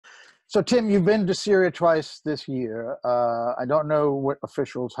So, Tim, you've been to Syria twice this year. I don't know what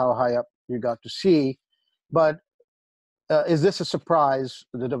officials, how high up you got to see, but is this a surprise,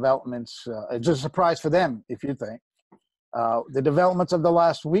 the developments? It's a surprise for them, if you think. The developments of the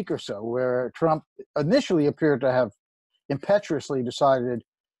last week or so, where Trump initially appeared to have impetuously decided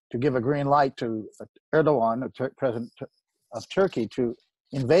to give a green light to Erdogan, the president of Turkey, to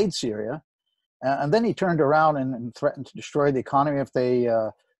invade Syria. And then he turned around and threatened to destroy the economy if they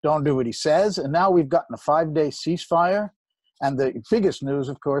don't do what he says. And now we've gotten a 5-day ceasefire. And the biggest news,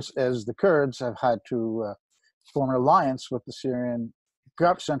 of course, is the Kurds have had to form an alliance with the Syrian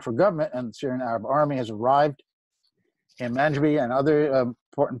central government, and the Syrian Arab Army has arrived in Manbij and other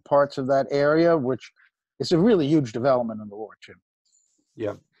important parts of that area, which is a really huge development in the war, Tim.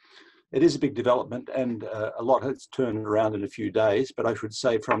 Yeah, it is a big development, and a lot has turned around in a few days. But I should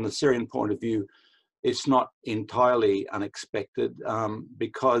say, from the Syrian point of view, it's not entirely unexpected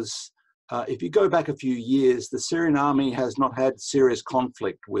because if you go back a few years, the Syrian army has not had serious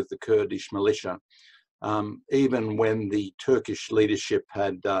conflict with the Kurdish militia. Even when the Turkish leadership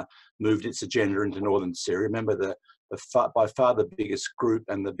had moved its agenda into northern Syria. Remember, by far the biggest group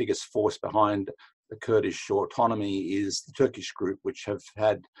and the biggest force behind the Kurdish autonomy is the Turkish group, which have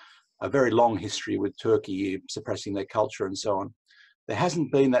had a very long history with Turkey suppressing their culture and so on. There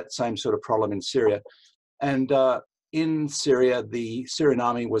hasn't been that same sort of problem in Syria. And in Syria, the Syrian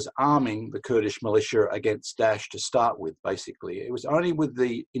army was arming the Kurdish militia against Daesh to start with, basically. It was only with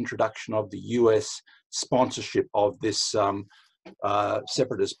the introduction of the US sponsorship of this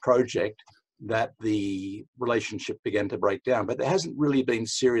separatist project that the relationship began to break down. But there hasn't really been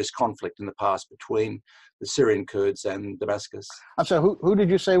serious conflict in the past between the Syrian Kurds and Damascus. I'm sorry, who did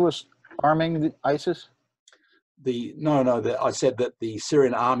you say was arming the ISIS? I said that the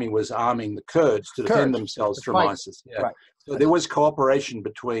Syrian army was arming the Kurds to defend themselves from ISIS. Yeah. Right. So there was cooperation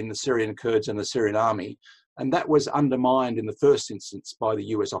between the Syrian Kurds and the Syrian army, and that was undermined in the first instance by the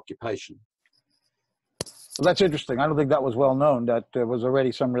US occupation. Well, that's interesting. I don't think that was well known, that there was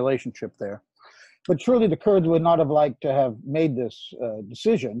already some relationship there. But surely the Kurds would not have liked to have made this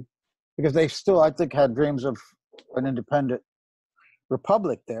decision, because they still, I think, had dreams of an independent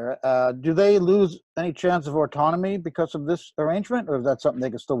republic there. Do they lose any chance of autonomy because of this arrangement, or is that something they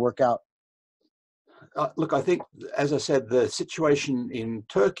can still work out? Look, I think, as I said, the situation in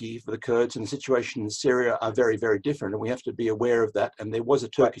Turkey for the Kurds and the situation in Syria are very, very different, and we have to be aware of that. And there was a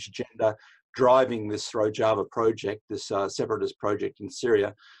Turkish agenda driving this Rojava project, this separatist project in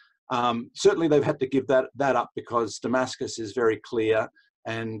Syria. Certainly, they've had to give that up because Damascus is very clear,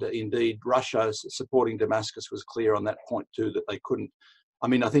 and indeed Russia supporting Damascus was clear on that point too, that they couldn't. I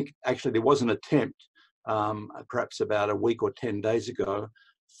mean, I think actually there was an attempt, perhaps about a week or 10 days ago,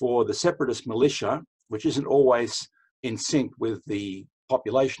 for the separatist militia, which isn't always in sync with the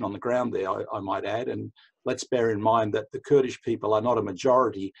population on the ground there, I might add. And let's bear in mind that the Kurdish people are not a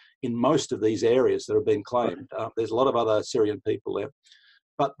majority in most of these areas that have been claimed. There's a lot of other Syrian people there.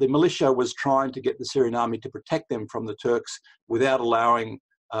 But the militia was trying to get the Syrian army to protect them from the Turks without allowing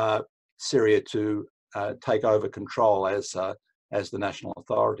Syria to take over control as the national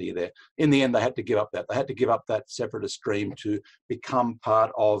authority there. In the end, they had to give up that. They had to give up that separatist dream to become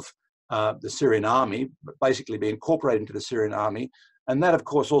part of the Syrian army, basically be incorporated into the Syrian army. And that, of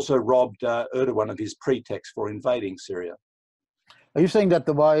course, also robbed Erdogan of his pretext for invading Syria. Are you saying that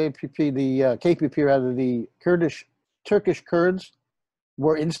the YPP, the KPP, rather, the Turkish Kurds,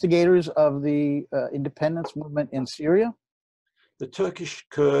 were instigators of the independence movement in Syria? The Turkish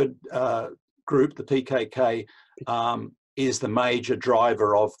Kurd group, the PKK, is the major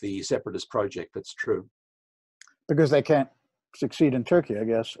driver of the separatist project. That's true. Because they can't succeed in Turkey, I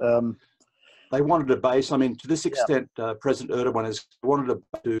guess. They wanted a base. I mean, to this extent, President Erdogan has wanted to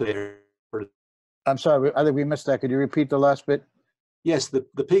do their... I'm sorry, I think we missed that. Could you repeat the last bit? Yes, the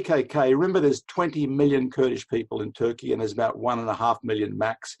PKK, remember there's 20 million Kurdish people in Turkey and there's about 1.5 million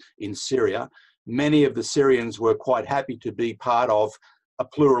max in Syria. Many of the Syrians were quite happy to be part of a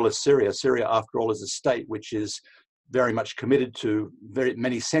pluralist Syria. Syria, after all, is a state which is very much committed to, very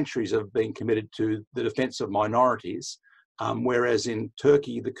many centuries of being committed to the defense of minorities. Whereas in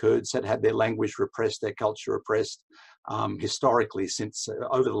Turkey, the Kurds had had their language repressed, their culture repressed historically since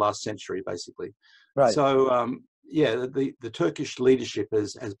over the last century, basically. Right. So, yeah, the Turkish leadership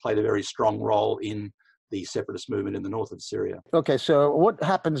has played a very strong role in the separatist movement in the north of Syria. Okay, so what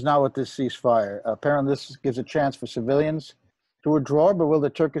happens now with this ceasefire? Apparently this gives a chance for civilians to withdraw, but will the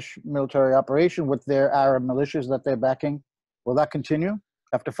Turkish military operation with their Arab militias that they're backing, will that continue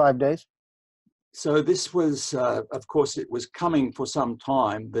after 5 days? So this was, of course, it was coming for some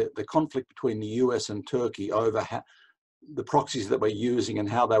time, the conflict between the US and Turkey over the proxies that we're using and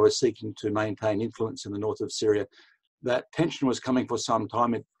how they were seeking to maintain influence in the north of Syria, that tension was coming for some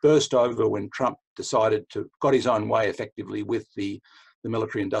time. It burst over when Trump got his own way effectively with the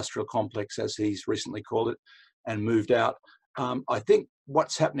military industrial complex, as he's recently called it, and moved out. I think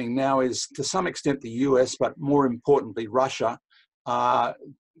what's happening now is, to some extent, the US, but more importantly, Russia,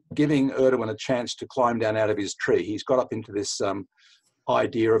 giving Erdogan a chance to climb down out of his tree. He's got up into this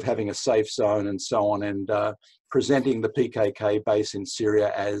idea of having a safe zone and so on, and presenting the PKK base in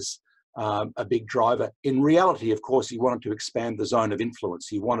Syria as a big driver. In reality, of course, he wanted to expand the zone of influence.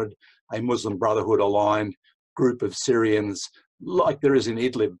 He wanted a Muslim Brotherhood-aligned group of Syrians, like there is in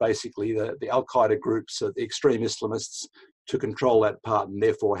Idlib, basically, the Al-Qaeda groups, the extreme Islamists, to control that part and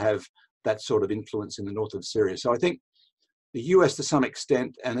therefore have that sort of influence in the north of Syria. So I think the US to some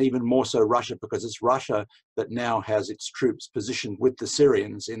extent, and even more so Russia, because it's Russia that now has its troops positioned with the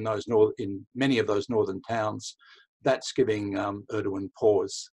Syrians in many of those northern towns, that's giving Erdogan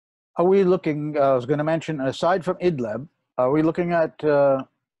pause. Are we looking, I was going to mention, aside from Idlib, are we looking at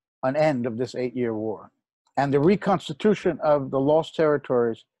an end of this 8-year war and the reconstitution of the lost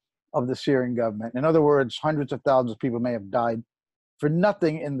territories of the Syrian government? In other words, hundreds of thousands of people may have died for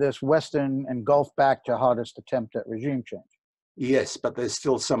nothing in this Western and Gulf-backed jihadist attempt at regime change. Yes, but there's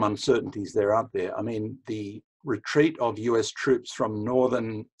still some uncertainties there, aren't there? I mean, the retreat of US troops from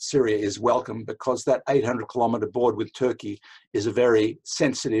northern Syria is welcome, because that 800-kilometer border with Turkey is a very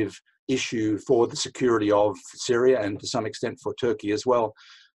sensitive issue for the security of Syria and to some extent for Turkey as well.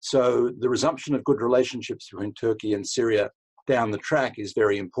 So the resumption of good relationships between Turkey and Syria down the track is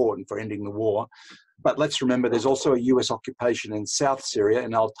very important for ending the war. But let's remember there's also a US occupation in South Syria,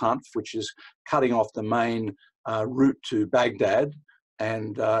 in Al-Tanf, which is cutting off the main route to Baghdad.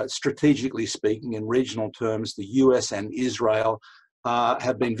 And strategically speaking, in regional terms, the US and Israel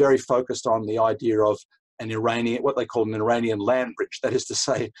have been very focused on the idea of what they call an Iranian land bridge. That is to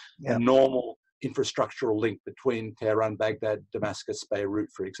say, a normal infrastructural link between Tehran, Baghdad, Damascus, Beirut,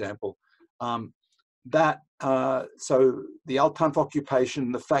 for example. So the Al-Tanf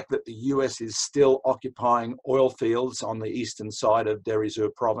occupation, the fact that the US is still occupying oil fields on the eastern side of Deir ez-Zor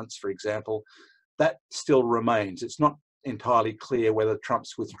province, for example, that still remains. It's not entirely clear whether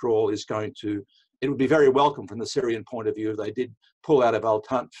Trump's withdrawal is going to, it would be very welcome from the Syrian point of view if they did pull out of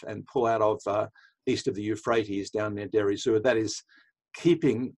Al-Tanf and pull out of east of the Euphrates down near Deir ez-Zor. That is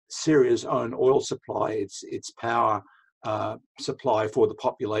keeping Syria's own oil supply, its power supply for the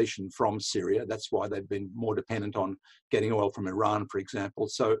population from Syria. That's why they've been more dependent on getting oil from Iran, for example.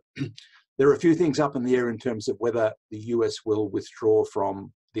 So there are a few things up in the air in terms of whether the US will withdraw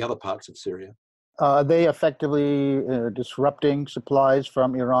from the other parts of Syria. Are they effectively disrupting supplies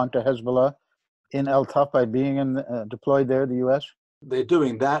from Iran to Hezbollah in Al-Tanf by being deployed there, the US? They're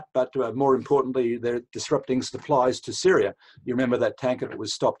doing that, but more importantly, they're disrupting supplies to Syria. You remember that tanker that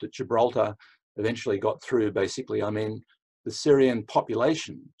was stopped at Gibraltar eventually got through, basically. I mean, the Syrian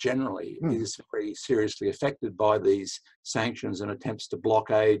population generally is very seriously affected by these sanctions and attempts to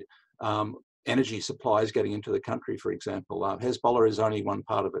blockade energy supplies getting into the country, for example. Hezbollah is only one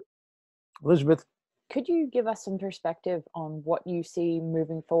part of it. Elizabeth? Could you give us some perspective on what you see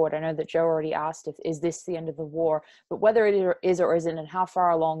moving forward? I know that Joe already asked is this the end of the war, but whether it is or isn't and how far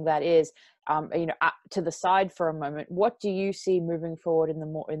along that is, to the side for a moment, what do you see moving forward in the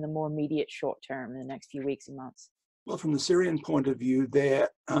more immediate short term, in the next few weeks and months? Well, from the Syrian point of view, their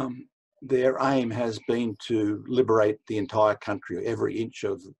aim has been to liberate the entire country, every inch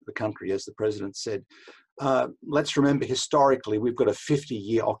of the country, as the president said. Let's remember, historically, we've got a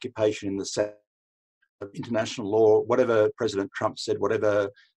 50-year occupation in the south. International law, whatever President Trump said, whatever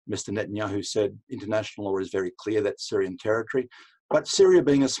Mr. Netanyahu said, international law is very clear that's Syrian territory. But Syria,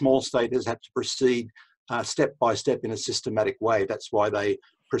 being a small state, has had to proceed step by step in a systematic way. That's why they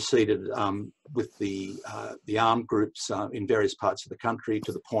proceeded with the armed groups in various parts of the country,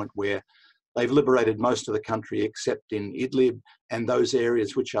 to the point where they've liberated most of the country except in Idlib and those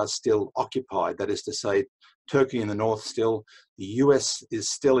areas which are still occupied. That is to say, Turkey in the north still, the US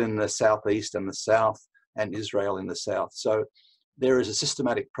is still in the southeast and the south, and Israel in the south. So there is a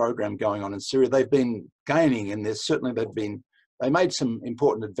systematic program going on in Syria. They've been gaining, and they made some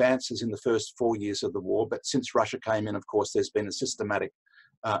important advances in the first 4 years of the war, but since Russia came in, of course, there's been a systematic,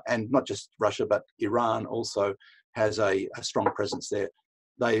 and not just Russia, but Iran also has a strong presence there.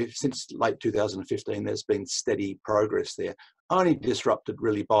 Since late 2015, there's been steady progress there, only disrupted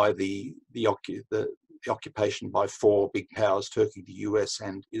really by the occupation by four big powers, Turkey, the US,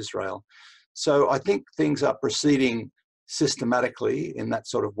 and Israel. So I think things are proceeding systematically in that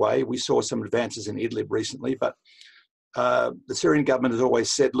sort of way. We saw some advances in Idlib recently, but the Syrian government has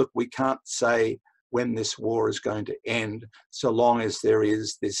always said, look, we can't say when this war is going to end, so long as there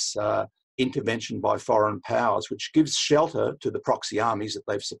is this intervention by foreign powers, which gives shelter to the proxy armies that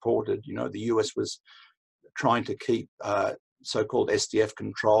they've supported. You know, the US was trying to keep so-called SDF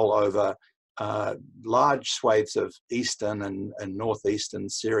control over large swathes of eastern and northeastern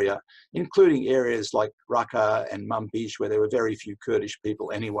Syria, including areas like Raqqa and Manbij, where there were very few Kurdish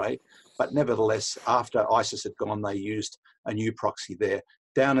people anyway. But nevertheless, after ISIS had gone, they used a new proxy there.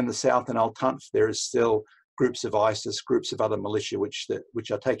 Down in the south in Al-Tanf, there is still groups of ISIS, groups of other militia,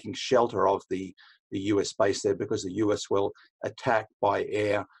 which are taking shelter of the US base there, because the US will attack by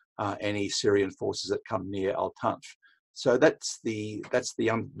air any Syrian forces that come near Al-Tanf. So that's the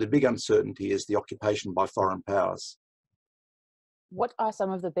big uncertainty, is the occupation by foreign powers. What are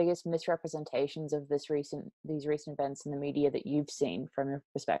some of the biggest misrepresentations of these recent events in the media that you've seen from your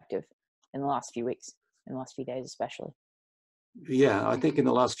perspective in the last few weeks, in the last few days especially? Yeah, I think in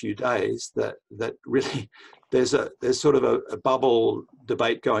the last few days that really there's sort of a bubble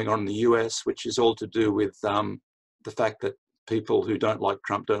debate going on in the US, which is all to do with the fact that people who don't like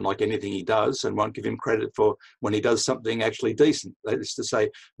Trump don't like anything he does and won't give him credit for when he does something actually decent. That is to say,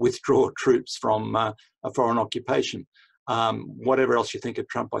 withdraw troops from a foreign occupation. Whatever else you think of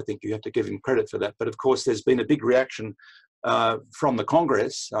Trump, I think you have to give him credit for that. But of course, there's been a big reaction from the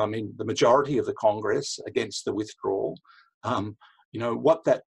Congress, I mean, the majority of the Congress, against the withdrawal. You know, what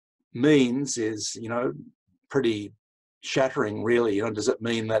that means is, you know, pretty shattering, really. You know, does it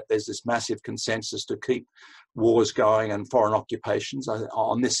mean that there's this massive consensus to keep wars going and foreign occupations?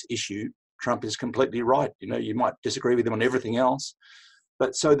 On this issue, Trump is completely right. You know, you might disagree with him on everything else,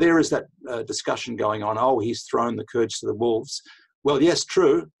 but so there is that discussion going on. Oh, he's thrown the Kurds to the wolves. Well, yes,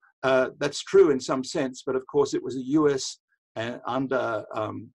 true. That's true in some sense, but of course it was the US under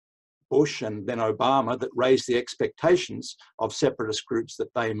Bush and then Obama that raised the expectations of separatist groups that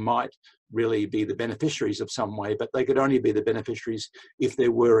they might really be the beneficiaries of some way, but they could only be the beneficiaries if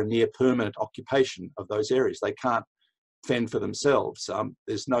there were a near permanent occupation of those areas. They can't fend for themselves.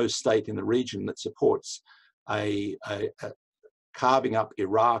 There's no state in the region that supports a carving up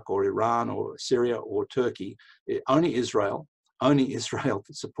Iraq or Iran or Syria or Turkey. Only Israel that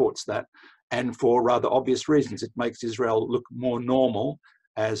supports that, and for rather obvious reasons. It makes Israel look more normal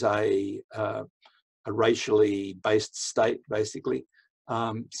as a racially based state, basically.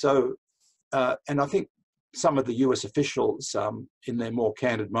 And I think some of the US officials in their more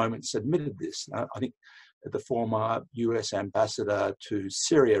candid moments admitted this. I think the former US ambassador to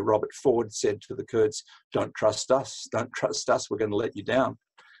Syria, Robert Ford, said to the Kurds, don't trust us, we're going to let you down.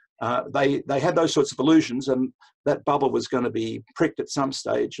 They had those sorts of illusions, and that bubble was going to be pricked at some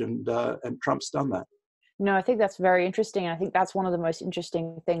stage, and Trump's done that. No, I think that's very interesting. I think that's one of the most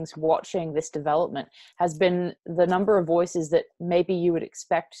interesting things watching this development has been the number of voices that maybe you would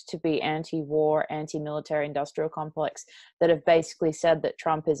expect to be anti-war, anti-military industrial complex that have basically said that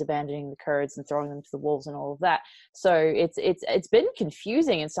Trump is abandoning the Kurds and throwing them to the wolves and all of that. So it's been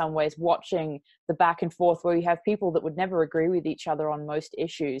confusing in some ways watching the back and forth where you have people that would never agree with each other on most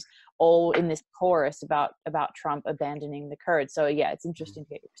issues, all in this chorus about Trump abandoning the Kurds. So yeah, it's interesting to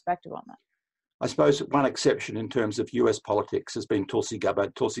get your perspective on that. I suppose one exception in terms of US politics has been Tulsi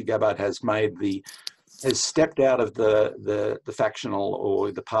Gabbard. Tulsi Gabbard has stepped out of the factional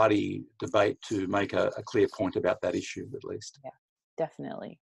or the party debate to make a clear point about that issue, at least. Yeah,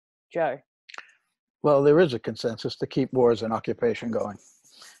 definitely. Joe? Well, there is a consensus to keep wars and occupation going.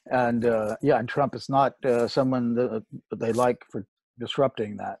 And yeah, and Trump is not someone that they like for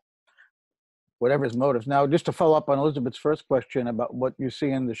disrupting that, whatever his motives. Now, just to follow up on Elizabeth's first question about what you see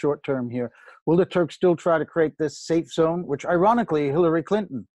in the short term here, will the Turks still try to create this safe zone, which ironically Hillary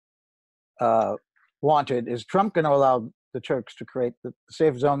Clinton wanted? Is Trump going to allow the Turks to create the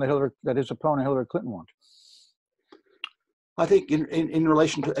safe zone that his opponent Hillary Clinton wanted? I think in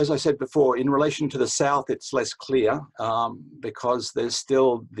relation to, as I said before, in relation to the South, it's less clear because there's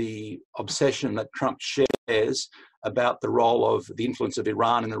still the obsession that Trump shares about the role of the influence of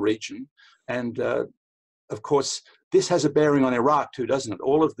Iran in the region. And of course, this has a bearing on Iraq too, doesn't it?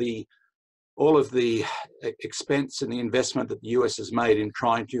 All of the expense and the investment that the US has made in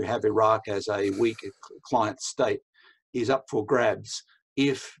trying to have Iraq as a weak client state is up for grabs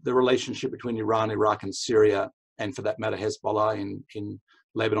if the relationship between Iran, Iraq, and Syria, and for that matter, Hezbollah in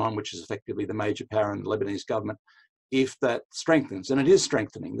Lebanon, which is effectively the major power in the Lebanese government, if that strengthens, and it is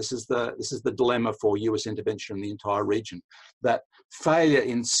strengthening. This is the dilemma for US intervention in the entire region. That failure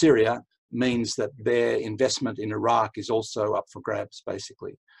in Syria means that their investment in Iraq is also up for grabs,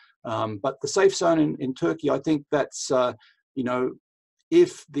 basically. But the safe zone in Turkey, I think that's, you know,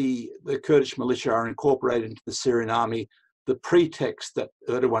 if the Kurdish militia are incorporated into the Syrian army, the pretext that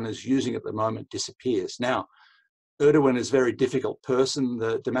Erdogan is using at the moment disappears. Now, Erdogan is a very difficult person.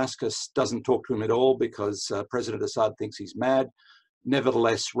 Damascus doesn't talk to him at all because President Assad thinks he's mad.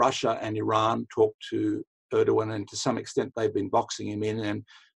 Nevertheless, Russia and Iran talk to Erdogan, and to some extent they've been boxing him in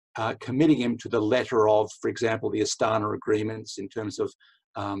and committing him to the letter of, for example, the Astana agreements in terms of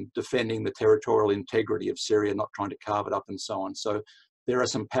defending the territorial integrity of Syria, not trying to carve it up and so on. So there are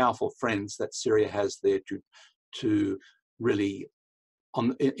some powerful friends that Syria has there to really,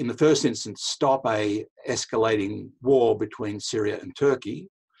 in the first instance, stop a escalating war between Syria and Turkey,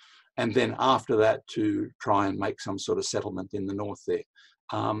 and then after that to try and make some sort of settlement in the north there.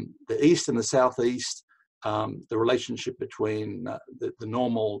 The east and the southeast, the relationship between the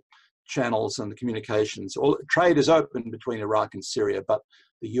normal channels and the communications, trade is open between Iraq and Syria, but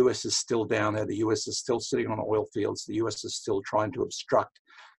the US is still down there. The US is still sitting on oil fields. The US is still trying to obstruct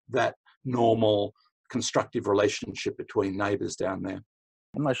that normal constructive relationship between neighbors down there.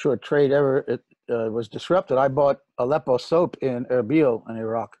 I'm not sure trade ever was disrupted. I bought Aleppo soap in Erbil in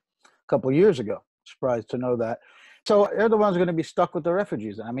Iraq a couple of years ago. Surprised to know that. So Erdogan's going to be stuck with the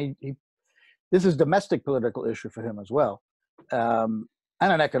refugees. I mean, this is a domestic political issue for him as well, and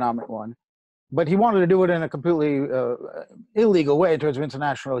an economic one. But he wanted to do it in a completely illegal way in terms of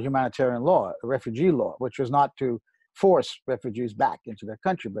international humanitarian law, refugee law, which was not to force refugees back into their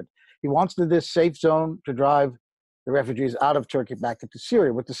country. But he wants this safe zone to drive the refugees out of Turkey back into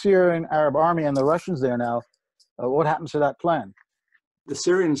Syria. With the Syrian Arab army and the Russians there now, what happens to that plan? The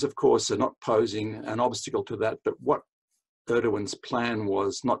Syrians, of course, are not posing an obstacle to that, but what Erdogan's plan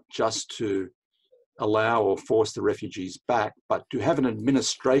was not just to allow or force the refugees back, but to have an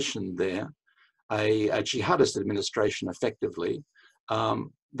administration there, a jihadist administration effectively,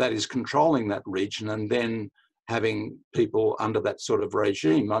 that is controlling that region and then having people under that sort of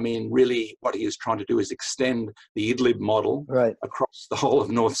regime. I mean, really what he is trying to do is extend the Idlib model across the whole of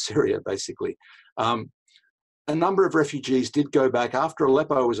North Syria, basically. A number of refugees did go back after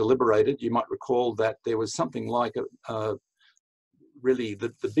Aleppo was liberated. You might recall that there was something like really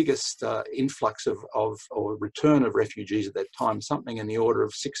the biggest influx of or return of refugees at that time, something in the order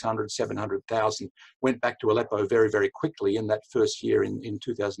of 600, 700,000 went back to Aleppo very, very quickly in that first year in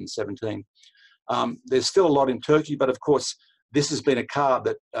 2017. There's still a lot in Turkey, but of course, this has been a card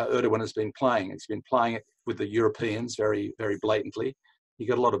that Erdogan has been playing. He's been playing it with the Europeans very, very blatantly. He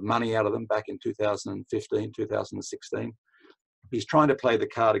got a lot of money out of them back in 2015, 2016. He's trying to play the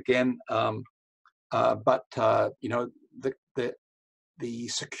card again, but you know, the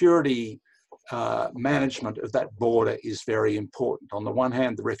security management of that border is very important. On the one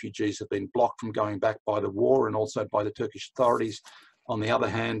hand, the refugees have been blocked from going back by the war and also by the Turkish authorities. On the other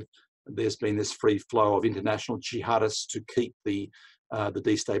hand, there's been this free flow of international jihadists to keep the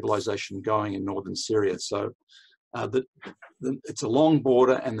destabilization going in northern Syria. So it's a long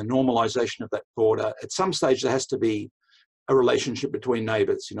border, and the normalization of that border, at some stage there has to be a relationship between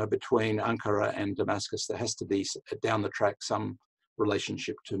neighbors, you know, between Ankara and Damascus. There has to be down the track some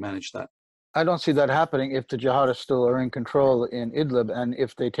relationship to manage that. I don't see that happening if the jihadists still are in control in Idlib, and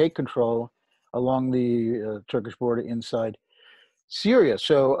if they take control along the Turkish border inside Syria.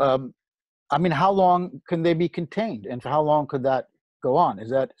 So, I mean, how long can they be contained, and for how long could that go on? Is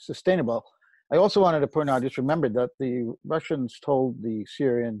that sustainable? I also wanted to point out, I just remembered that the Russians told the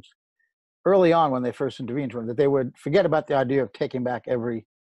Syrians early on when they first intervened that they would forget about the idea of taking back every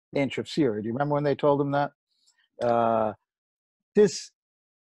inch of Syria. Do you remember when they told them that?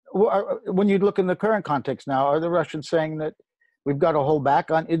 When you look in the current context now, are the Russians saying that we've got to hold back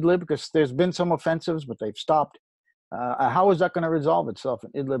on Idlib because there's been some offensives, but they've stopped? How is that going to resolve itself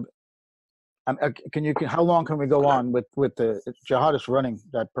in Idlib? How long can we go on with the jihadists running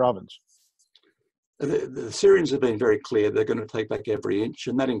that province? The Syrians have been very clear they're going to take back every inch,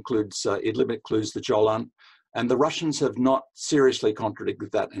 and that includes Idlib, includes the Jolan, and the Russians have not seriously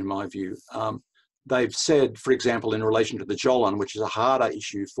contradicted that, in my view. They've said, for example, in relation to the Jolan, which is a harder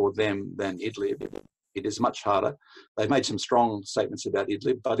issue for them than Idlib, it is much harder. They've made some strong statements about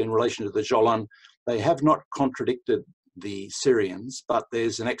Idlib, but in relation to the Jolan, they have not contradicted the Syrians, but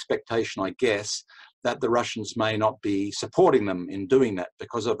there's an expectation, I guess, that the Russians may not be supporting them in doing that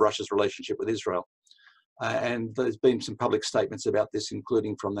because of Russia's relationship with Israel. And there's been some public statements about this,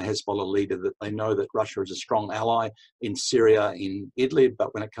 including from the Hezbollah leader, that they know that Russia is a strong ally in Syria, in Idlib,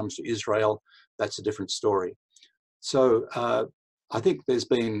 but when it comes to Israel, that's a different story. So I think there's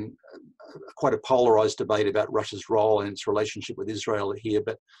been quite a polarized debate about Russia's role and its relationship with Israel here,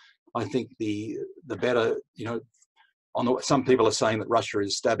 but I think the better, you know, some people are saying that Russia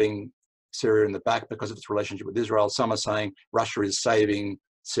is stabbing Syria in the back because of its relationship with Israel. Some are saying Russia is saving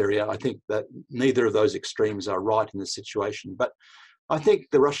Syria. I think that neither of those extremes are right in this situation. But I think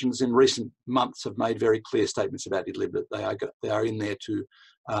the Russians in recent months have made very clear statements about Idlib, that they are in there to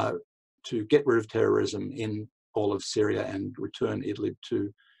get rid of terrorism in all of Syria and return Idlib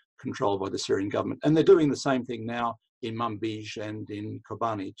to control by the Syrian government. And they're doing the same thing now in Manbij and in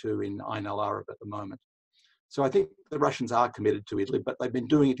Kobani too, in Ain al-Arab at the moment. So I think the Russians are committed to Idlib, but they've been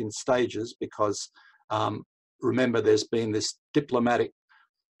doing it in stages because, remember, there's been this diplomatic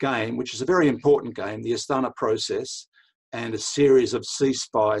game, which is a very important game, the Astana process, and a series of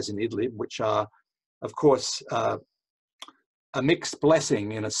ceasefires in Idlib, which are, of course, a mixed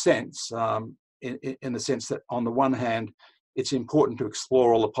blessing in a sense, in the sense that on the one hand, it's important to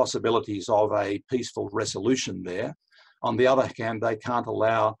explore all the possibilities of a peaceful resolution there. On the other hand, they can't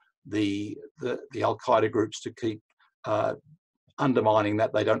allow the Al-Qaeda groups to keep undermining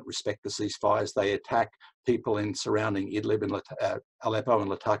that. They don't respect the ceasefires. They attack people in surrounding Idlib and Aleppo and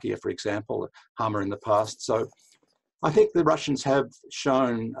Latakia, for example, Hama in the past. So I think the Russians have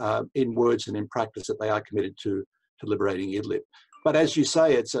shown in words and in practice that they are committed to liberating Idlib. But as you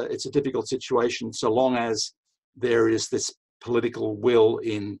say, it's a difficult situation so long as there is this political will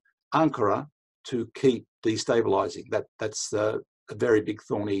in Ankara to keep destabilizing. That's a very big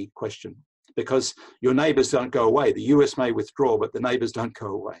thorny question, because your neighbors don't go away. The US may withdraw, but the neighbors don't go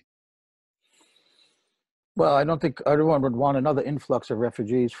away. Well, I don't think everyone would want another influx of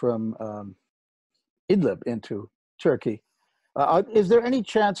refugees from Idlib into Turkey. Is there any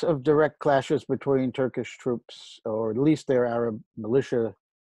chance of direct clashes between Turkish troops, or at least their Arab militia,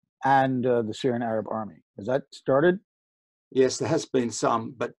 and the Syrian Arab army? Has that started? Yes, there has been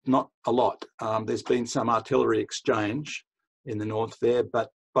some, but not a lot. There's been some artillery exchange in the north there,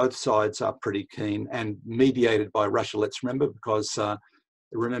 but both sides are pretty keen and mediated by Russia. Let's remember, because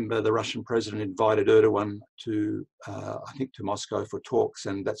remember the Russian president invited Erdogan to, I think, to Moscow for talks,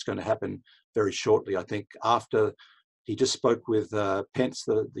 and that's going to happen very shortly. I think after he just spoke with Pence,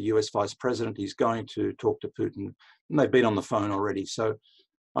 the US vice president, he's going to talk to Putin, and they've been on the phone already. So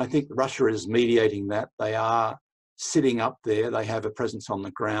I think Russia is mediating that. They are sitting up there. They have a presence on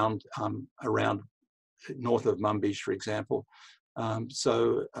the ground around north of Manbij, for example.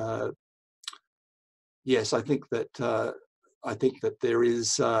 Yes, I think that there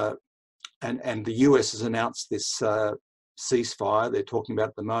is, and the US has announced this ceasefire they're talking about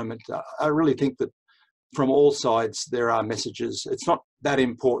at the moment. I really think that from all sides there are messages. It's not that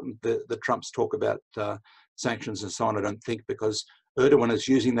important that the Trumps talk about sanctions and so on, I don't think, because Erdogan is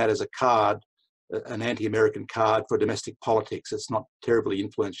using that as a card, an anti-American card for domestic politics. It's not terribly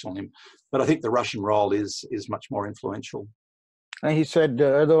influential on him, but I think the Russian role is much more influential. And he said,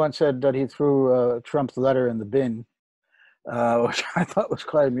 Erdogan said that he threw Trump's letter in the bin, which I thought was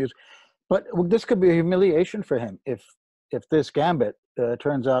quite amusing. But this could be a humiliation for him if this gambit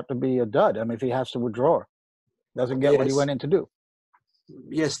turns out to be a dud. I mean, if he has to withdraw, doesn't get what he went in to do.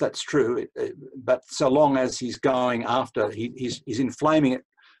 Yes, that's true. But so long as he's going after, he's inflaming it,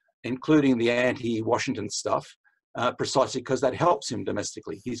 including the anti-Washington stuff, precisely because that helps him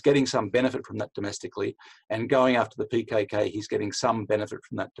domestically. He's getting some benefit from that domestically, and going after the PKK, he's getting some benefit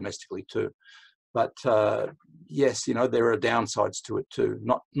from that domestically too. But yes, you know, there are downsides to it too.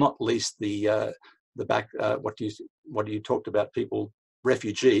 Not least the what you talked about, people,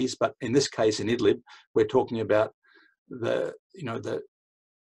 refugees. But in this case, in Idlib, we're talking about a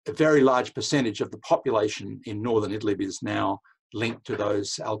very large percentage of the population in northern Idlib is now linked to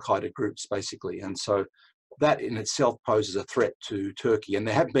those Al-Qaeda groups, basically. And so that in itself poses a threat to Turkey. And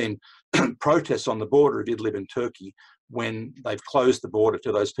there have been protests on the border of Idlib and Turkey when they've closed the border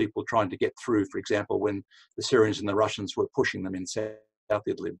to those people trying to get through, for example, when the Syrians and the Russians were pushing them in South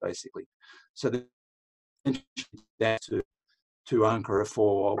Idlib, basically. So they're to Ankara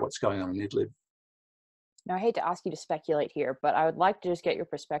for what's going on in Idlib. Now, I hate to ask you to speculate here, but I would like to just get your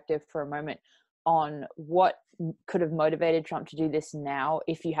perspective for a moment on what could have motivated Trump to do this now,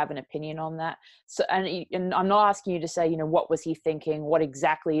 if you have an opinion on that. So, and I'm not asking you to say, you know, what was he thinking, what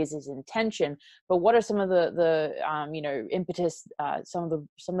exactly is his intention, but what are some of the impetus, some of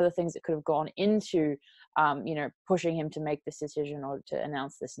the things that could have gone into, pushing him to make this decision or to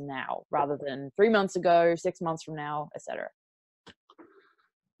announce this now, rather than 3 months ago, 6 months from now, etc.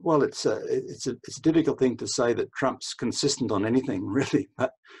 Well, it's a difficult thing to say that Trump's consistent on anything, really,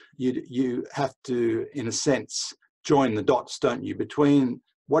 but you have to, in a sense, join the dots, don't you, between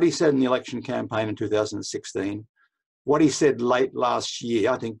what he said in the election campaign in 2016, what he said late last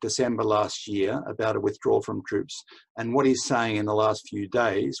year, I think December last year, about a withdrawal from troops, and what he's saying in the last few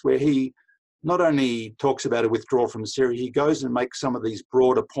days, where he not only talks about a withdrawal from Syria, he goes and makes some of these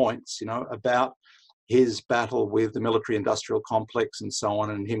broader points, you know, about his battle with the military-industrial complex and so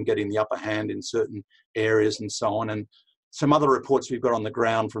on, and him getting the upper hand in certain areas and so on. And some other reports we've got on the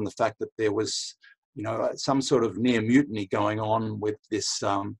ground from the fact that there was, you know, some sort of near mutiny going on with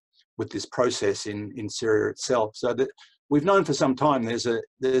this process in Syria itself. So that we've known for some time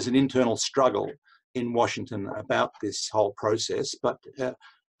there's an internal struggle in Washington about this whole process, but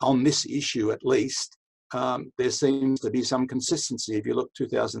on this issue at least, there seems to be some consistency. If you look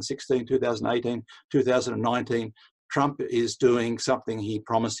 2016, 2018, 2019, Trump is doing something he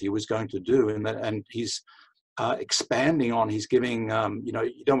promised he was going to do, and he's expanding on. He's giving, you know,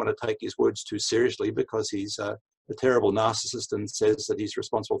 you don't want to take his words too seriously because he's a terrible narcissist and says that he's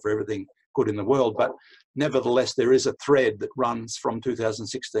responsible for everything good in the world. But nevertheless, there is a thread that runs from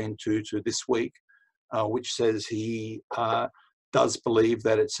 2016 to this week, which says he does believe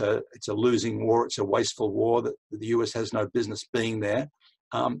that it's a losing war, it's a wasteful war, that the US has no business being there.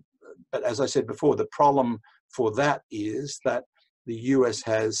 But as I said before, the problem for that is that the US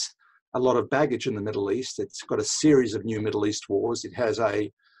has a lot of baggage in the Middle East. It's got a series of new Middle East wars. It has a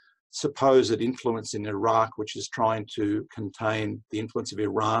supposed influence in Iraq, which is trying to contain the influence of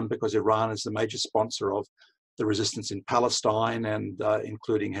Iran, because Iran is the major sponsor of the resistance in Palestine, and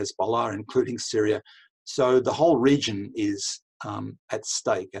including Hezbollah, including Syria. So the whole region is at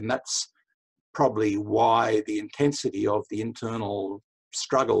stake, and that's probably why the intensity of the internal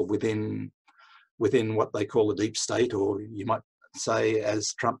struggle within what they call the deep state, or you might say,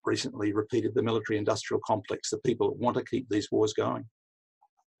 as Trump recently repeated, the military-industrial complex, that people want to keep these wars going.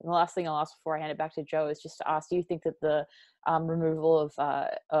 And the last thing I'll ask before I hand it back to Joe is just to ask: do you think that the removal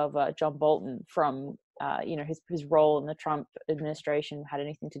of John Bolton from you know, his role in the Trump administration had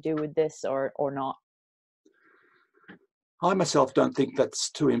anything to do with this, or not? I myself don't think that's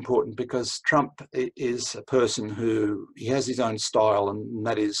too important, because Trump is a person who, he has his own style, and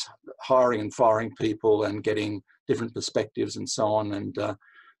that is hiring and firing people and getting different perspectives and so on,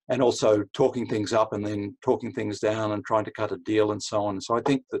 and also talking things up and then talking things down and trying to cut a deal and so on. So I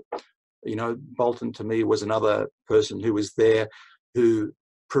think that, you know, Bolton to me was another person who was there who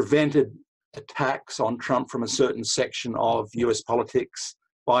prevented attacks on Trump from a certain section of US politics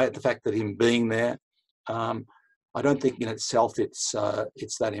by the fact that him being there. I don't think in itself it's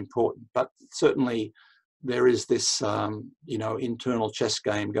that important, but certainly there is this you know, internal chess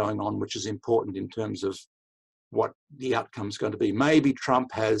game going on, which is important in terms of what the outcome is going to be. Maybe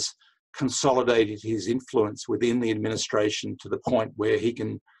Trump has consolidated his influence within the administration to the point where he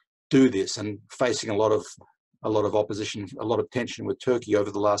can do this, and facing a lot of opposition, a lot of tension with Turkey over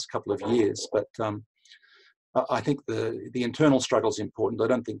the last couple of years. But I think the internal struggle is important. I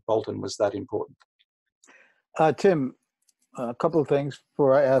don't think Bolton was that important. Tim, a couple of things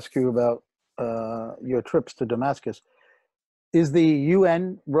before I ask you about your trips to Damascus. Is the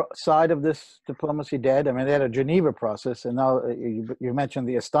UN side of this diplomacy dead? I mean, they had a Geneva process, and now you mentioned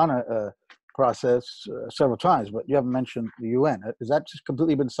the Astana process several times, but you haven't mentioned the UN. Has that just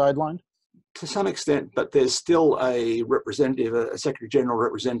completely been sidelined? To some extent, but there's still a representative, a Secretary General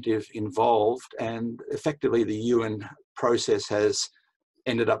representative involved, and effectively the UN process has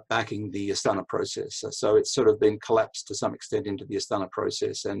ended up backing the Astana process. So it's sort of been collapsed to some extent into the Astana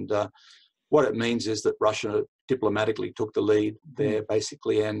process. And what it means is that Russia diplomatically took the lead there,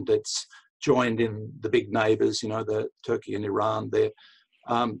 basically, and it's joined in the big neighbors, you know, the Turkey and Iran there.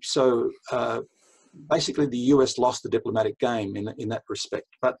 So basically the US lost the diplomatic game in that respect.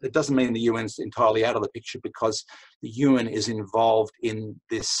 But it doesn't mean the UN's entirely out of the picture, because the UN is involved in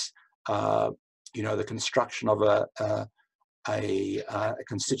this, you know, the construction of a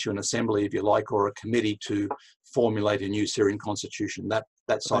constituent assembly, if you like, or a committee to formulate a new Syrian constitution. That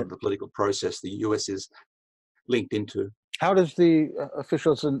side of the political process the US is linked into. How does the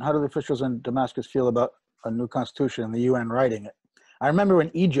officials in Damascus feel about a new constitution and the UN writing it? I remember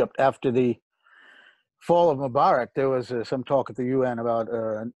in Egypt, after the fall of Mubarak, there was some talk at the UN about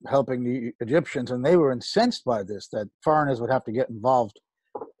helping the Egyptians, and they were incensed by this, that foreigners would have to get involved.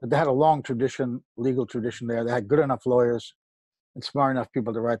 But they had a long tradition, legal tradition there. They had good enough lawyers and smart enough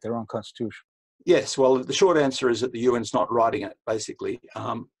people to write their own constitution. Yes, well, the short answer is that the UN's not writing it, basically,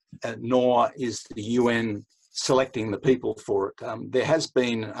 nor is the UN selecting the people for it. There has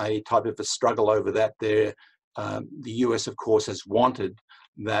been a type of a struggle over that. The US, of course, has wanted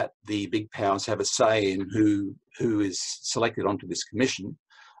that the big powers have a say in who is selected onto this commission.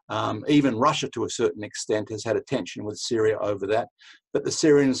 Even Russia, to a certain extent, has had a tension with Syria over that. But the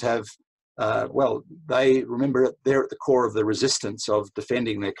Syrians have, well, they remember they're at the core of the resistance of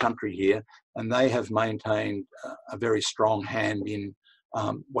defending their country here, and they have maintained a very strong hand in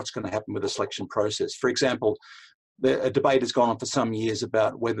what's going to happen with the selection process. For example, a debate has gone on for some years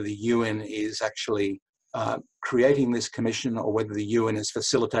about whether the UN is actually creating this commission or whether the UN is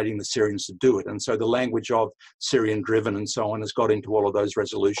facilitating the Syrians to do it. And so the language of Syrian driven and so on has got into all of those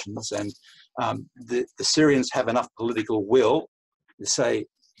resolutions. And the Syrians have enough political will to say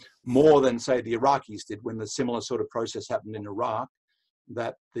more than, say, the Iraqis did when the similar sort of process happened in Iraq,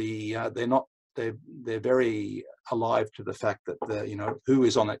 that they're very alive to the fact that who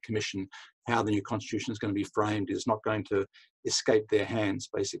is on that commission, how the new constitution is going to be framed, is not going to escape their hands,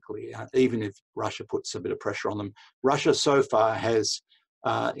 basically, even if Russia puts a bit of pressure on them. Russia so far has,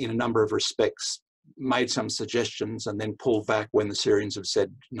 in a number of respects, made some suggestions and then pulled back when the Syrians have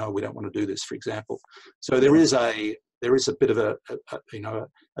said, no, we don't want to do this, for example. So there is a bit of a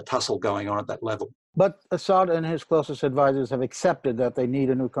tussle going on at that level. But Assad and his closest advisors have accepted that they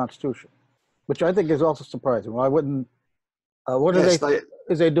need a new constitution, which I think is also surprising. Why wouldn't?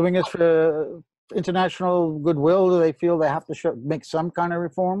 Is they doing this for international goodwill? Do they feel they have to make some kind of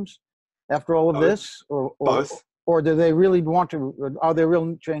reforms after all of this, or both? Or do they really want to? Are there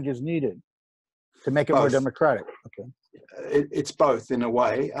real changes needed to make it more democratic? Okay, it's both in a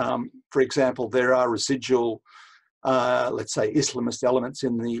way. For example, there are residual, let's say, Islamist elements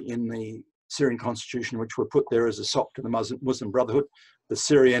in the Syrian constitution, which were put there as a sop to the Muslim Brotherhood. The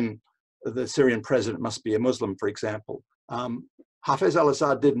Syrian president must be a Muslim, for example. Hafez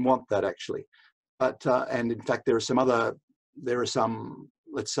al-Assad didn't want that, actually, but and in fact there are some,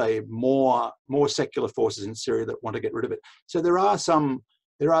 let's say, more secular forces in Syria that want to get rid of it. So there are some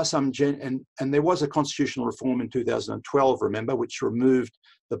and there was a constitutional reform in 2012, remember, which removed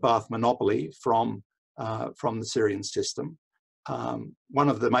the Ba'ath monopoly from the Syrian system. One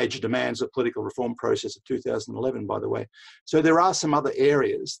of the major demands of political reform process of 2011, by the way. So there are some other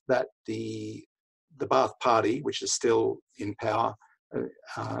areas that the Ba'ath Party, which is still in power,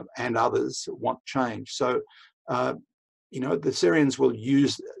 and others want change. So, the Syrians will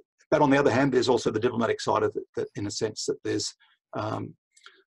use, but on the other hand, there's also the diplomatic side of it, that in a sense that there's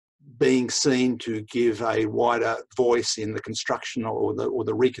being seen to give a wider voice in the construction or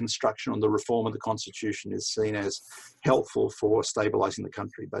the reconstruction or the reform of the constitution is seen as helpful for stabilizing the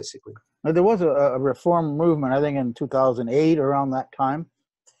country, basically. Now, there was a reform movement, I think, in 2008, around that time,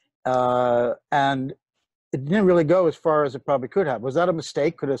 and it didn't really go as far as it probably could have. Was that a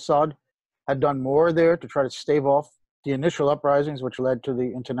mistake? Could Assad have done more there to try to stave off the initial uprisings, which led to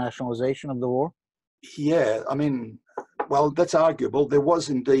the internationalization of the war? Yeah, I mean, well, that's arguable. There was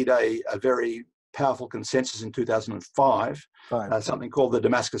indeed a very powerful consensus in 2005, something called the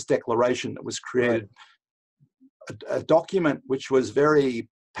Damascus Declaration, that was created, a document which was very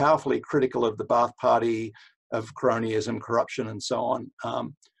powerfully critical of the Ba'ath Party, of cronyism, corruption, and so on,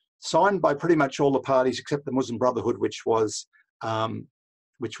 signed by pretty much all the parties except the Muslim Brotherhood, which was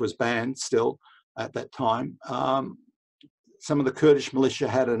banned still at that time. Some of the Kurdish militia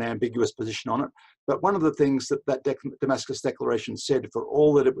had an ambiguous position on it. But one of the things that Damascus Declaration said, for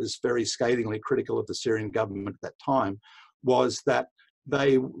all that it was very scathingly critical of the Syrian government at that time, was that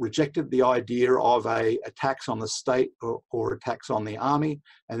they rejected the idea of a tax on the state or a tax on the army,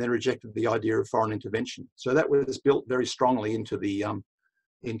 and then rejected the idea of foreign intervention. So that was built very strongly into the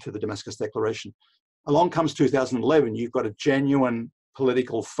Damascus Declaration. Along comes 2011, you've got a genuine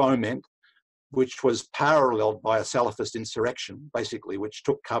political foment, which was paralleled by a Salafist insurrection, basically, which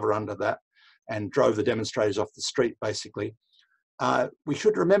took cover under that and drove the demonstrators off the street, basically. We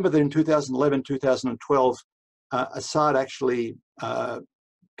should remember that in 2011, 2012, Assad actually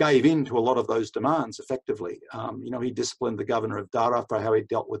gave in to a lot of those demands effectively. He disciplined the governor of Daraa for how he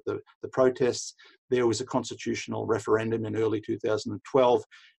dealt with the protests. There was a constitutional referendum in early 2012,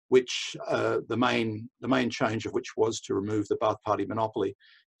 which the main change of which was to remove the Ba'ath Party monopoly.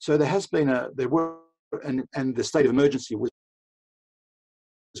 So there has been and the state of emergency was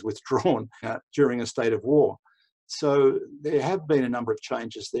withdrawn during a state of war. So there have been a number of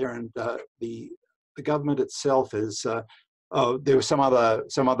changes there, and the government itself is. There were some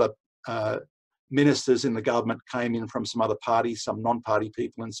other ministers in the government came in from some other parties, some non-party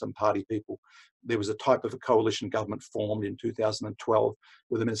people and some party people. There was a type of a coalition government formed in 2012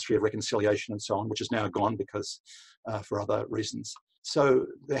 with the Ministry of Reconciliation and so on, which is now gone because for other reasons. So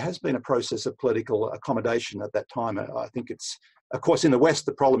there has been a process of political accommodation at that time. I think it's, of course, in the West,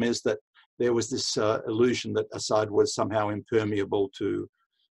 the problem is that there was this illusion that Assad was somehow impermeable to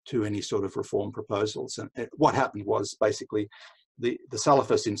any sort of reform proposals. And what happened was basically the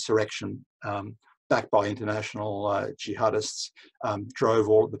Salafist insurrection, backed by international jihadists, drove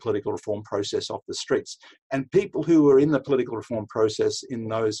all of the political reform process off the streets. And people who were in the political reform process in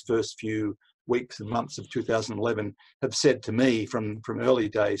those first few weeks and months of 2011 have said to me from early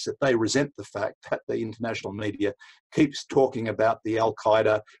days that they resent the fact that the international media keeps talking about the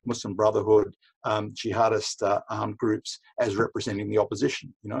Al-Qaeda, Muslim Brotherhood, jihadist armed groups as representing the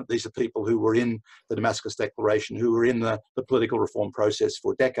opposition. You know, these are people who were in the Damascus Declaration, who were in the political reform process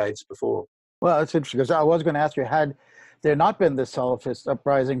for decades before. Well, it's interesting because I was going to ask you, had there not been this Salafist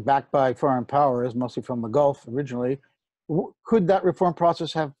uprising backed by foreign powers, mostly from the Gulf originally, could that reform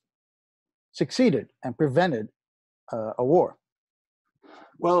process have succeeded and prevented a war?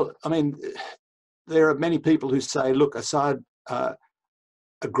 Well, I mean, there are many people who say, look, Assad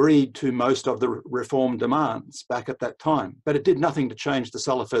agreed to most of the reform demands back at that time, but it did nothing to change the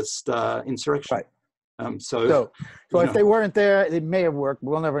Salafist insurrection. Right. So if they weren't there, it may have worked.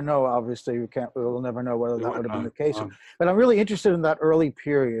 We'll never know. Obviously, we'll never know whether that would have been the case. But I'm really interested in that early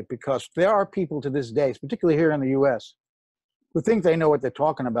period because there are people to this day, particularly here in the U.S., who think they know what they're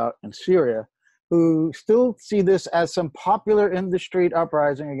talking about in Syria, who still see this as some popular in the street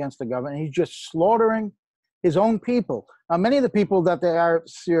uprising against the government. He's just slaughtering his own people. Now, many of the people that the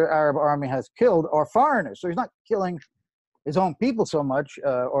Arab army has killed are foreigners, so he's not killing his own people so much,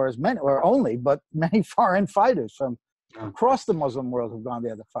 or as many, or only, but many foreign fighters from across the Muslim world who've gone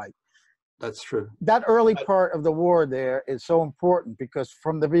there to fight. That's true. That early part of the war there is so important because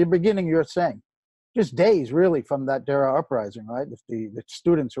from the very beginning, you're saying, just days really from that Dara uprising, right? The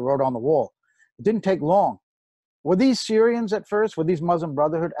students who wrote on the wall. It didn't take long. Were these Syrians at first? Were these Muslim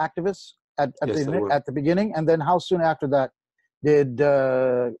Brotherhood activists at the beginning? And then how soon after that did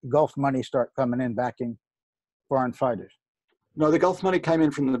Gulf money start coming in backing foreign fighters? No, the Gulf money came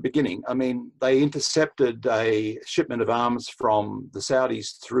in from the beginning. I mean, they intercepted a shipment of arms from the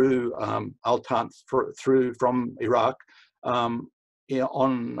Saudis through Al-Tanf, from Iraq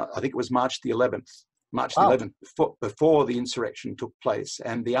on, I think it was March the 11th. March the 11th, before the insurrection took place.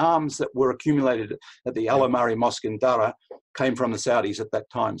 And the arms that were accumulated at the Al-Amari Mosque in Dara came from the Saudis at that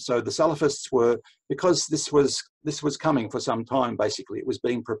time. So the Salafists were, because this was coming for some time, basically, it was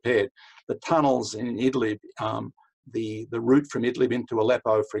being prepared. The tunnels in Idlib, the route from Idlib into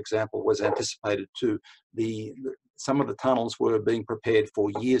Aleppo, for example, was anticipated too. Some of the tunnels were being prepared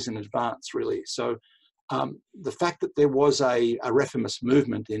for years in advance, really. So the fact that there was a reformist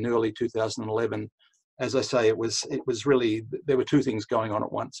movement in early 2011, as I say, it was really, there were two things going on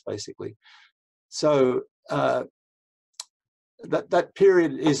at once, basically. So that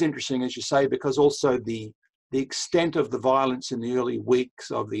period is interesting, as you say, because also the extent of the violence in the early weeks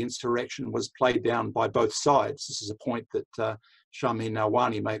of the insurrection was played down by both sides. This is a point that Sharmin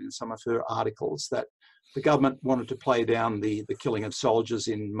Nawani made in some of her articles, that the government wanted to play down the killing of soldiers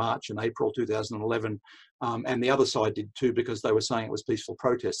in March and April 2011, and the other side did too, because they were saying it was peaceful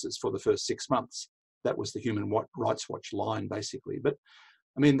protesters for the first 6 months. That was the Human Rights Watch line, basically. But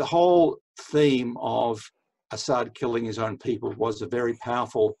I mean, the whole theme of Assad killing his own people was a very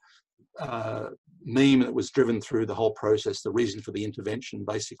powerful meme that was driven through the whole process, the reason for the intervention,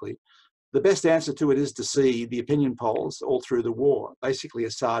 basically. The best answer to it is to see the opinion polls all through the war. Basically,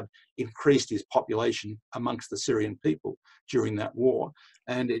 Assad increased his population amongst the Syrian people during that war.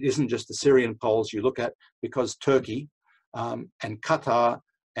 And it isn't just the Syrian polls you look at, because Turkey and Qatar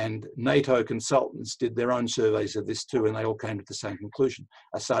and NATO consultants did their own surveys of this too, and they all came to the same conclusion.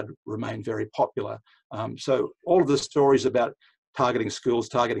 Assad remained very popular. So all of the stories about targeting schools,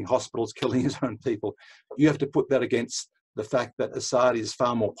 targeting hospitals, killing his own people, you have to put that against the fact that Assad is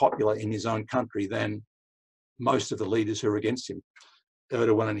far more popular in his own country than most of the leaders who are against him.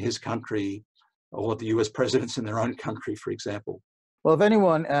 Erdogan in his country, all of the US presidents in their own country, for example. Well, if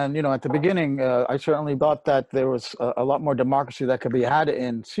anyone, and at the beginning, I certainly thought that there was a lot more democracy that could be had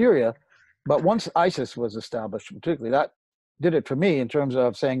in Syria. But once ISIS was established, particularly, that did it for me in terms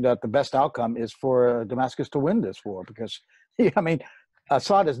of saying that the best outcome is for Damascus to win this war. Because, I mean,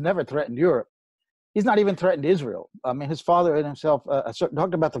 Assad has never threatened Europe. He's not even threatened Israel. I mean, his father and himself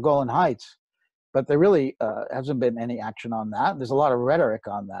talked about the Golan Heights, but there really hasn't been any action on that. There's a lot of rhetoric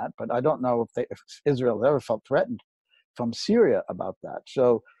on that, but I don't know if Israel ever felt threatened from Syria about that.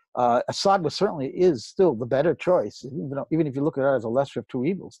 So Assad is still the better choice, even if you look at it as a lesser of two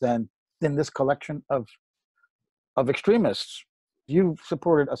evils, than this collection of extremists. You've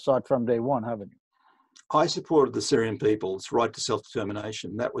supported Assad from day one, haven't you? I supported the Syrian people's right to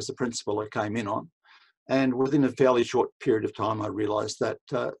self-determination. That was the principle I came in on. And within a fairly short period of time, I realized that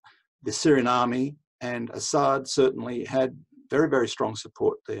the Syrian army and Assad certainly had very, very strong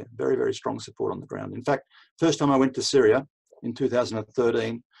support there, very, very strong support on the ground. In fact, first time I went to Syria in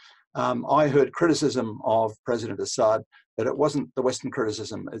 2013, I heard criticism of President Assad, but it wasn't the Western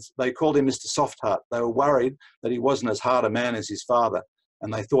criticism. They called him Mr. Soft Heart. They were worried that he wasn't as hard a man as his father.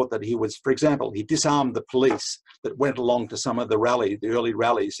 And they thought that he was, for example, he disarmed the police that went along to some of the early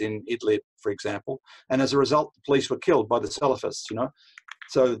rallies in Idlib, for example. And as a result, the police were killed by the Salafists, you know.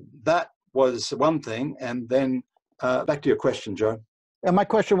 So that was one thing. And then back to your question, Joe. And my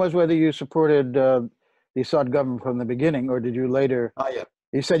question was whether you supported the Assad government from the beginning, or did you later? Yeah.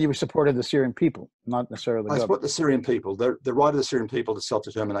 You said you supported the Syrian people, not necessarily the government. I support the Syrian people, the right of the Syrian people to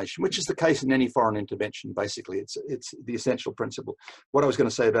self-determination, which is the case in any foreign intervention, basically. It's the essential principle. What I was going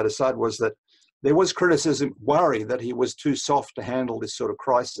to say about Assad was that there was criticism, worry that he was too soft to handle this sort of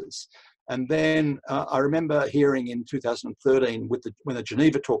crisis. And then I remember hearing in 2013 when the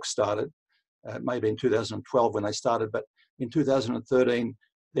Geneva talks started, maybe in 2012 when they started, but in 2013,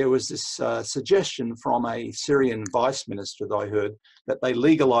 there was this suggestion from a Syrian vice minister that I heard that they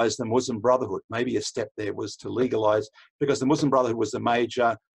legalize the Muslim Brotherhood. Maybe a step there was to legalize, because the Muslim Brotherhood was the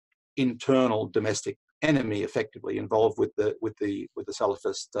major internal domestic enemy, effectively involved with the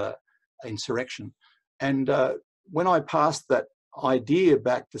Salafist insurrection. And when I passed that idea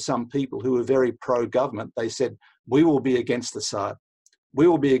back to some people who were very pro-government, they said, "We will be against Assad. We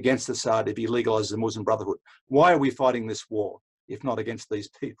will be against Assad if he legalizes the Muslim Brotherhood. Why are we fighting this war if not against these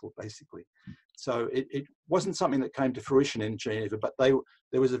people," basically? So it wasn't something that came to fruition in Geneva, but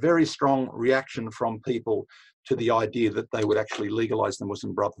there was a very strong reaction from people to the idea that they would actually legalize the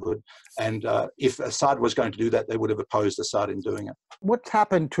Muslim Brotherhood. And if Assad was going to do that, they would have opposed Assad in doing it. What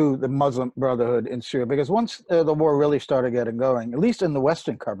happened to the Muslim Brotherhood in Syria? Because once the war really started getting going, at least in the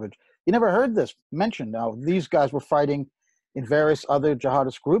Western coverage, you never heard this mentioned. Now, these guys were fighting in various other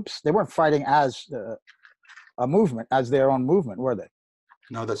jihadist groups. They weren't fighting as a movement, as their own movement, were they?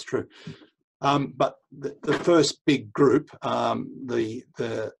 No, that's true. But the first big group, what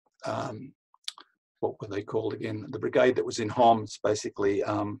were they called again? The brigade that was in Homs, basically,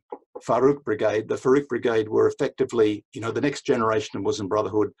 Farouk Brigade. The Farouk Brigade were effectively, you know, the next generation of Muslim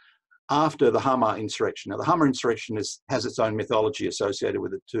Brotherhood after the Hama insurrection. Now, the Hama insurrection has its own mythology associated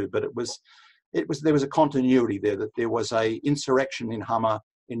with it too, but there was a continuity there, that there was a insurrection in Hama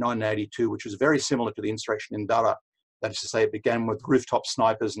in 1982, which was very similar to the insurrection in Dara. That is to say, it began with rooftop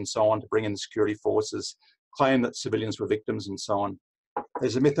snipers and so on to bring in the security forces, claim that civilians were victims and so on.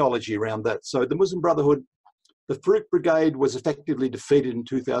 There's a mythology around that. So the Muslim Brotherhood, the Farouk Brigade was effectively defeated in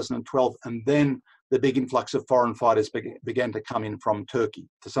 2012, and then the big influx of foreign fighters began to come in from Turkey,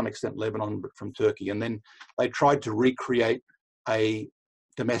 to some extent Lebanon, but from Turkey. And then they tried to recreate a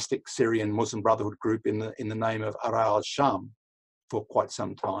domestic Syrian Muslim Brotherhood group in the name of Ara al-Sham for quite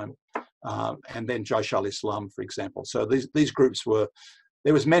some time. And then Jaish al-Islam, for example. So these groups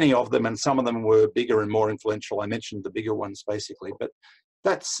there was many of them, and some of them were bigger and more influential. I mentioned the bigger ones, basically.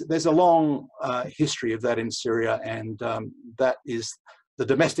 But there's a long history of that in Syria, and that is the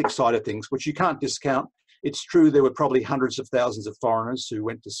domestic side of things, which you can't discount. It's true there were probably hundreds of thousands of foreigners who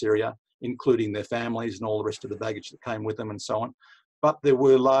went to Syria, including their families and all the rest of the baggage that came with them and so on. But there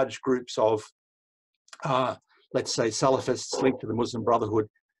were large groups of, let's say, Salafists linked to the Muslim Brotherhood,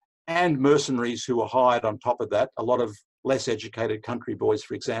 and mercenaries who were hired on top of that, a lot of less educated country boys,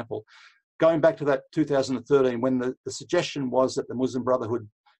 for example. Going back to that 2013, when the suggestion was that the Muslim Brotherhood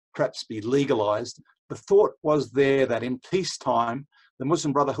perhaps be legalized, the thought was there that in peacetime, the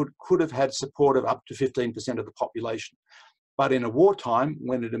Muslim Brotherhood could have had support of up to 15% of the population. But in a wartime,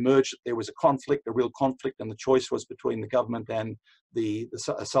 when it emerged that there was a conflict, a real conflict, and the choice was between the government and the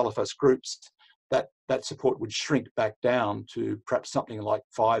Salafist groups, that support would shrink back down to perhaps something like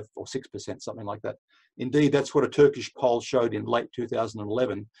 5 or 6%, something like that. Indeed, that's what a Turkish poll showed in late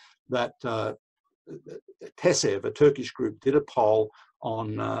 2011, that TESEV, a Turkish group, did a poll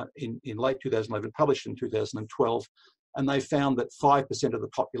in late 2011, published in 2012, and they found that 5% of the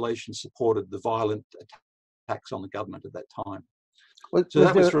population supported the violent attacks on the government at that time. So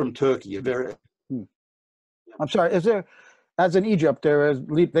that was from Turkey. I'm sorry, is there, as in Egypt,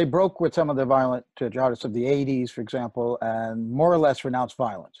 they broke with some of the violent jihadists of the 80s, for example, and more or less renounced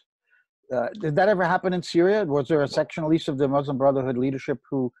violence. Did that ever happen in Syria? Was there a section, at least of the Muslim Brotherhood leadership,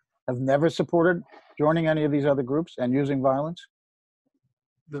 who have never supported joining any of these other groups and using violence?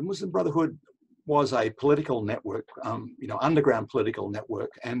 The Muslim Brotherhood was a political network, underground political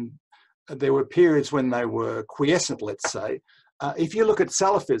network, and there were periods when they were quiescent, let's say. If you look at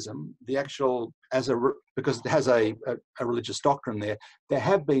Salafism, because it has a religious doctrine there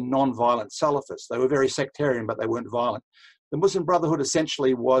have been non-violent Salafists. They were very sectarian, but they weren't violent. The Muslim Brotherhood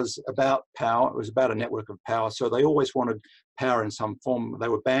essentially was about power. It was about a network of power. So they always wanted power in some form. They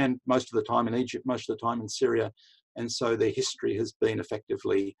were banned most of the time in Egypt, most of the time in Syria. And so their history has been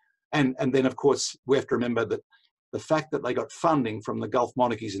effectively, and then of course, we have to remember that the fact that they got funding from the Gulf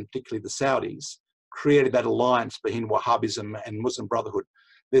monarchies, and particularly the Saudis, created that alliance between Wahhabism and Muslim Brotherhood.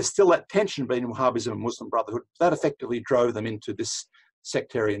 There's still that tension between Wahhabism and Muslim Brotherhood. That effectively drove them into this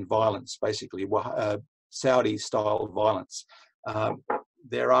sectarian violence, basically Saudi-style violence.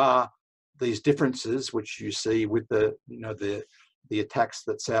 There are these differences which you see with the attacks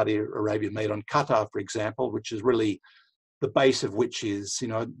that Saudi Arabia made on Qatar, for example, which is really the base of which is,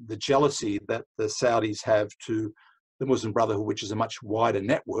 the jealousy that the Saudis have to the Muslim Brotherhood, which is a much wider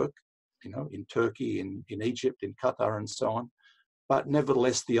network, in Turkey, in Egypt, in Qatar, and so on. But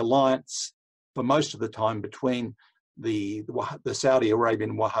nevertheless, the alliance, for most of the time, between the Saudi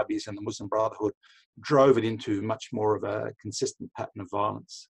Arabian Wahhabis and the Muslim Brotherhood drove it into much more of a consistent pattern of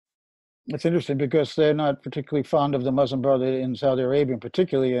violence. It's interesting because they're not particularly fond of the Muslim Brotherhood in Saudi Arabia,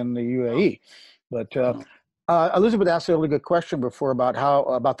 particularly in the UAE. But Elizabeth asked a really good question before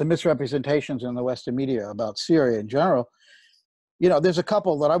about the misrepresentations in the Western media about Syria in general. There's a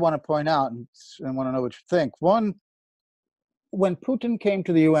couple that I want to point out and want to know what you think. One, when Putin came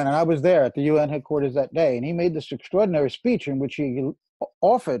to the UN, and I was there at the UN headquarters that day, and he made this extraordinary speech in which he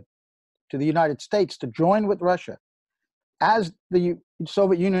offered to the United States to join with Russia, as the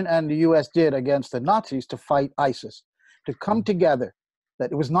Soviet Union and the US did against the Nazis, to fight ISIS, to come together,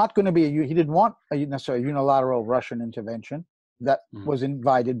 that it was not going to be he didn't want a necessarily unilateral Russian intervention that was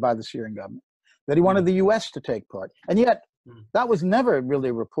invited by the Syrian government, that he wanted the US to take part. And yet, that was never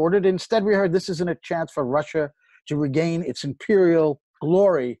really reported. Instead, we heard this isn't a chance for Russia to regain its imperial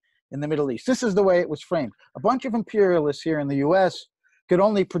glory in the Middle East. This is the way it was framed. A bunch of imperialists here in the US could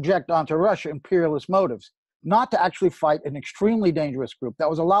only project onto Russia imperialist motives, not to actually fight an extremely dangerous group that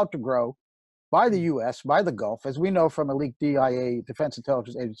was allowed to grow by the US, by the Gulf, as we know from a leaked DIA, Defense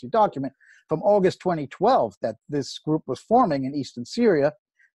Intelligence Agency document from August 2012, that this group was forming in eastern Syria,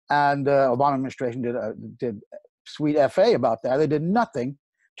 and Obama administration did sweet FA about that. They did nothing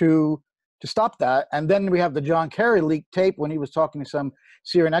to stop that. And then we have the John Kerry leaked tape when he was talking to some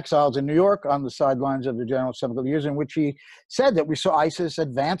Syrian exiles in New York on the sidelines of the General Assembly of years, in which he said that we saw ISIS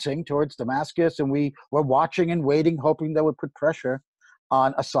advancing towards Damascus, and we were watching and waiting, hoping they would put pressure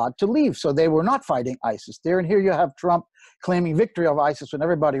on Assad to leave. So they were not fighting ISIS there. And here you have Trump claiming victory of ISIS, when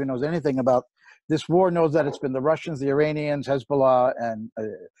everybody who knows anything about this war knows that it's been the Russians, the Iranians, Hezbollah, and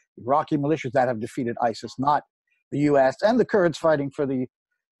Iraqi militias that have defeated ISIS, not the US, and the Kurds fighting for the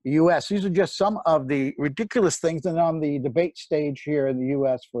US. These are just some of the ridiculous things. And on the debate stage here in the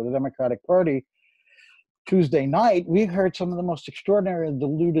US for the Democratic Party Tuesday night, we heard some of the most extraordinary and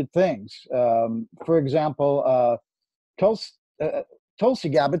deluded things. For example, Tulsi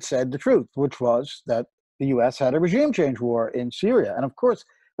Gabbard said the truth, which was that the US had a regime change war in Syria. And of course,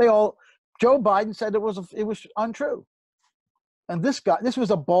 Joe Biden said it was untrue. And this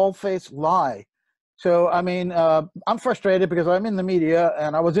was a bald-faced lie. So, I mean, I'm frustrated because I'm in the media,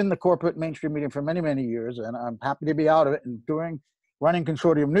 and I was in the corporate mainstream media for many, many years, and I'm happy to be out of it and running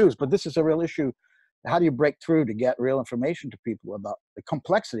consortium news. But this is a real issue. How do you break through to get real information to people about the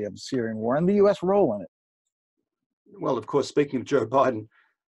complexity of the Syrian war and the U.S. role in it? Well, of course, speaking of Joe Biden,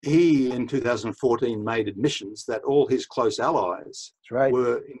 he, in 2014, made admissions that all his close allies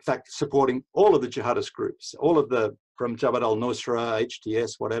were, in fact, supporting all of the jihadist groups, from Jabhat al-Nusra,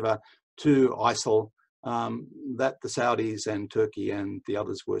 HTS, whatever, to ISIL, that the Saudis and Turkey and the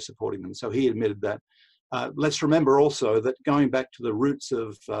others were supporting them. So he admitted that. Let's remember also that going back to the roots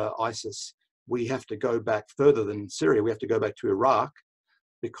of ISIS, we have to go back further than Syria. We have to go back to Iraq,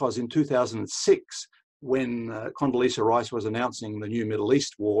 because in 2006, when Condoleezza Rice was announcing the new Middle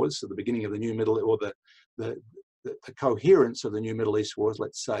East wars, so the beginning of the new the coherence of the new Middle East wars,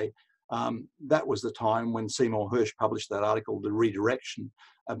 let's say, that was the time when Seymour Hersh published that article, The Redirection,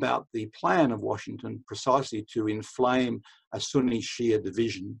 about the plan of Washington precisely to inflame a Sunni Shia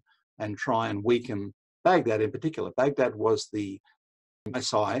division and try and weaken Baghdad in particular. Baghdad was the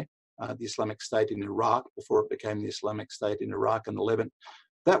ISI, the Islamic State in Iraq, before it became the Islamic State in Iraq and the Levant.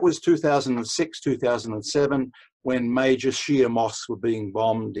 That was 2006, 2007, when major Shia mosques were being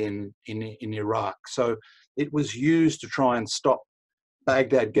bombed in Iraq. So it was used to try and stop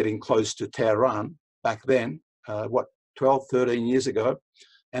Baghdad getting close to Tehran back then, 12, 13 years ago.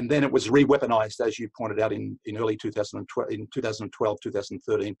 And then it was re-weaponized, as you pointed out, in early 2012, in 2012,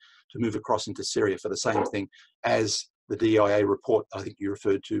 2013, to move across into Syria for the same thing, as the DIA report I think you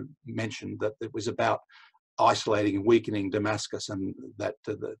referred to mentioned, that it was about isolating and weakening Damascus, and that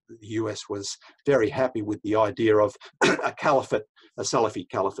the US was very happy with the idea of a caliphate, a Salafi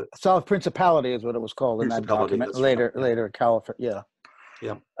caliphate. Salaf Principality is what it was called in that document. Later caliphate, yeah.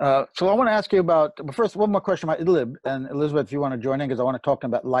 Yeah. So I want to ask you about, but first, one more question about Idlib. And Elizabeth, if you want to join in, because I want to talk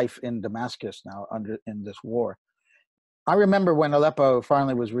about life in Damascus now in this war. I remember when Aleppo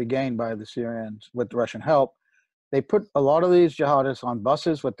finally was regained by the Syrians with Russian help, they put a lot of these jihadists on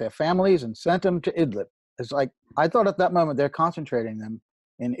buses with their families and sent them to Idlib. It's like, I thought at that moment they're concentrating them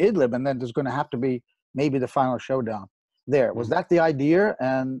in Idlib, and then there's going to have to be maybe the final showdown there. Was that the idea?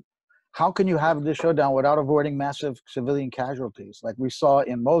 And how can you have this showdown without avoiding massive civilian casualties, like we saw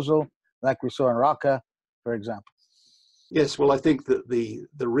in Mosul, like we saw in Raqqa, for example? Yes, well, I think that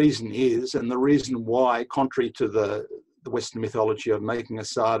the reason is, and the reason why, contrary to the Western mythology of making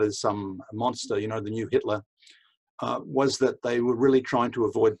Assad as some monster, you know, the new Hitler, was that they were really trying to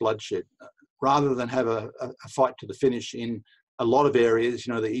avoid bloodshed. Rather than have a fight to the finish in a lot of areas,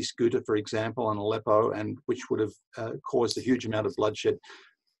 you know, the East Ghouta, for example, and Aleppo, and which would have caused a huge amount of bloodshed,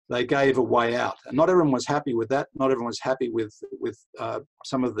 they gave a way out. And not everyone was happy with that. Not everyone was happy with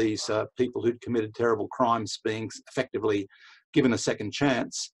some of these people who'd committed terrible crimes being effectively given a second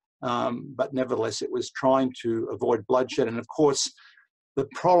chance. But nevertheless, it was trying to avoid bloodshed. And of course, the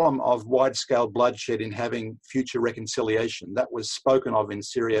problem of wide-scale bloodshed in having future reconciliation, that was spoken of in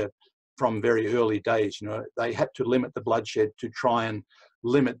Syria from very early days. You know, they had to limit the bloodshed to try and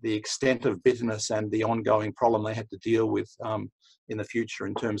limit the extent of bitterness and the ongoing problem they had to deal with in the future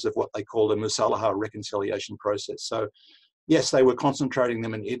in terms of what they called a Musalaha reconciliation process. So yes, they were concentrating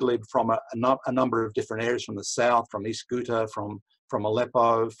them in Idlib from a number of different areas, from the south, from East Ghouta, from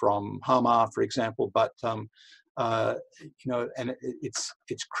Aleppo, from Hama, for example. But you know, and it's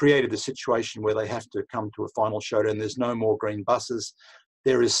created a situation where they have to come to a final showdown. There's no more green buses.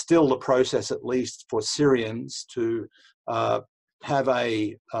 There is still the process, at least for Syrians, to have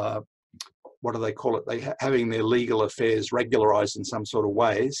a what do they call it? Having their legal affairs regularized in some sort of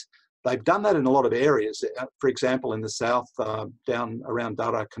ways. They've done that in a lot of areas. For example, in the south, down around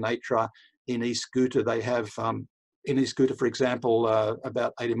Dara Kanatra, in East Ghouta, they have, in East Ghouta, for example,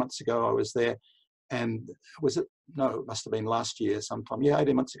 about 18 months ago, I was there, and was it? No, it must have been last year sometime. Yeah,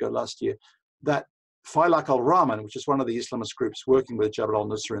 18 months ago last year. That Failaq al-Rahman, which is one of the Islamist groups working with Jabal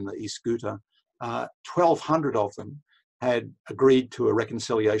al-Nusra in the East Ghouta, 1,200 of them had agreed to a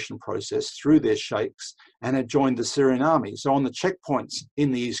reconciliation process through their sheikhs and had joined the Syrian army. So on the checkpoints in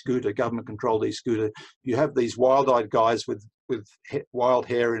the East Ghouta, government-controlled East Ghouta, you have these wild-eyed guys with wild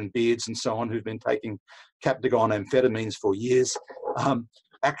hair and beards and so on who've been taking Captagon amphetamines for years,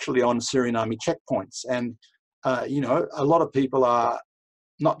 actually on Syrian army checkpoints. And, you know, a lot of people are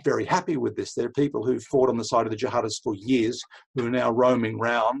not very happy with this. There are people who fought on the side of the jihadists for years who are now roaming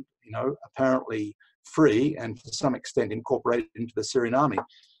around, you know, apparently free and to some extent incorporated into the Syrian army.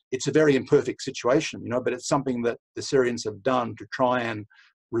 It's a very imperfect situation, you know, but it's something that the Syrians have done to try and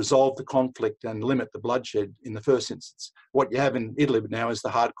resolve the conflict and limit the bloodshed in the first instance. What you have in Idlib now is the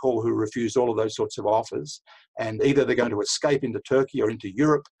hardcore who refuse all of those sorts of offers, and either they're going to escape into Turkey or into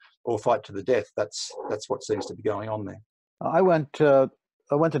Europe or fight to the death. That's what seems to be going on there. I went to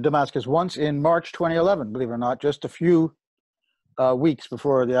Damascus once in March 2011, believe it or not, just a few weeks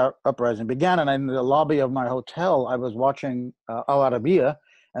before the uprising began. And in the lobby of my hotel, I was watching Al Arabiya,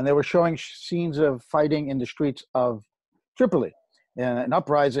 and they were showing scenes of fighting in the streets of Tripoli and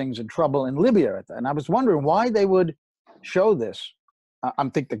uprisings and trouble in Libya. And I was wondering why they would show this. I'm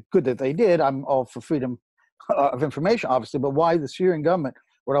thinking good that they did. I'm all for freedom of information, obviously, but why the Syrian government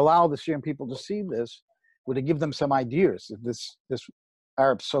would allow the Syrian people to see this? Would it give them some ideas? If this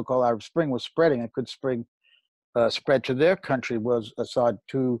so-called Arab Spring was spreading, it could spread to their country. Was Assad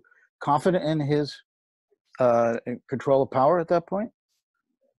too confident in his control of power at that point?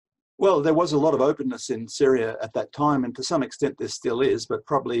 Well, there was a lot of openness in Syria at that time, and to some extent there still is, but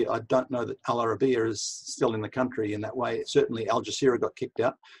probably I don't know that Al Arabiya is still in the country in that way. Certainly Al Jazeera got kicked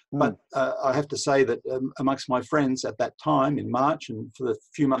out. But I have to say that amongst my friends at that time in March, and for the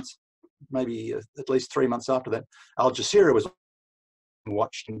few months, maybe at least 3 months after that, Al Jazeera was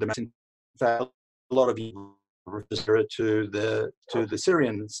watched in Damascus. In fact, a lot of you refer to the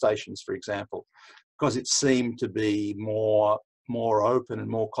Syrian stations, for example, because it seemed to be more open and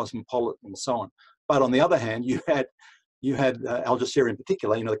more cosmopolitan and so on. But on the other hand, you had Al Jazeera in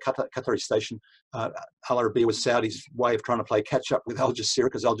particular, you know, the Qatari station. Al Arabiya was Saudi's way of trying to play catch up with Al Jazeera,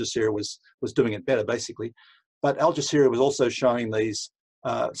 because Al Jazeera was doing it better, basically. But Al Jazeera was also showing these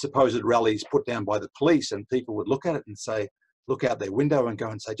supposed rallies put down by the police, and people would look at it and say, look out their window and go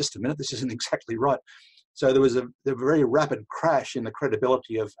and say, just a minute, this isn't exactly right. So there was a very rapid crash in the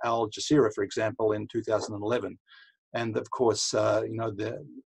credibility of Al Jazeera, for example, in 2011. And of course, you know,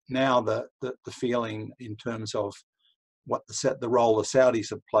 the feeling in terms of the role the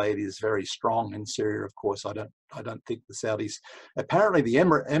Saudis have played is very strong in Syria. Of course, I don't think the Saudis. Apparently, the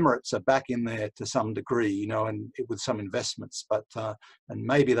Emirates are back in there to some degree, you know, and with some investments. But and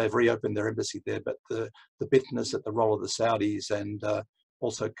maybe they've reopened their embassy there. But the bitterness at the role of the Saudis and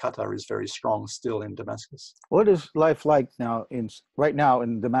also Qatar is very strong still in Damascus. What is life like now right now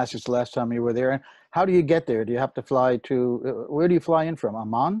in Damascus? The last time you were there, and how do you get there? Do you have to fly to? Where do you fly in from?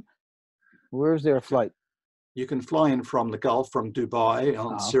 Amman? Where's their flight? You can fly in from the Gulf, from Dubai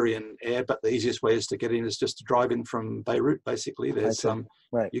on Syrian air, but the easiest way is to get in is just to drive in from Beirut. Basically, there's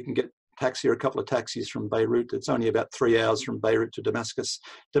right. You can get taxi or a couple of taxis from Beirut. It's only about 3 hours from Beirut to Damascus.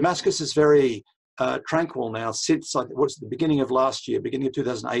 Damascus is very tranquil now since what's the beginning of last year, beginning of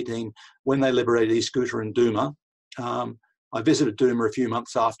 2018, when they liberated East Ghouta and Douma. I visited Douma a few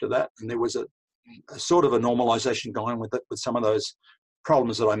months after that, and there was a sort of a normalization going with it, with some of those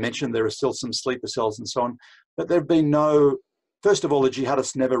problems that I mentioned. There are still some sleeper cells and so on, but there have been no, first of all, the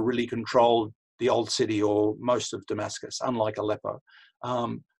jihadists never really controlled the old city or most of Damascus, unlike Aleppo.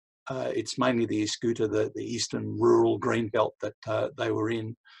 It's mainly the East Ghouta, the eastern rural green belt that they were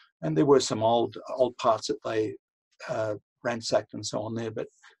in. And there were some old parts that they ransacked and so on there, but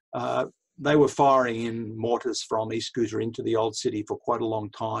they were firing in mortars from East Ghouta into the old city for quite a long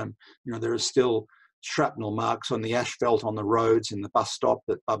time. You know, there are still shrapnel marks on the asphalt on the roads, in the bus stop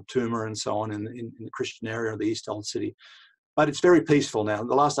at Bab Tuma and so on in the Christian area of the East Old City. But it's very peaceful now. In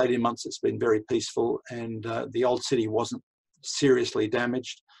the last 18 months, it's been very peaceful, and the old city wasn't seriously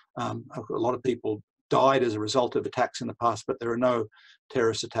damaged. A lot of people died as a result of attacks in the past, but there are no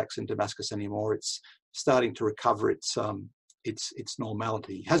terrorist attacks in Damascus anymore. It's starting to recover its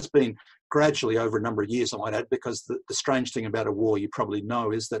normality. It has been gradually over a number of years, I might add, because the strange thing about a war, you probably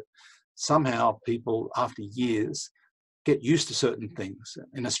know, is that somehow people, after years, get used to certain things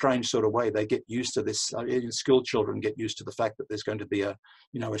in a strange sort of way. They get used to this. School children get used to the fact that there's going to be a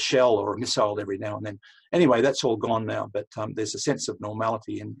shell or a missile every now and then. Anyway, that's all gone now, but there's a sense of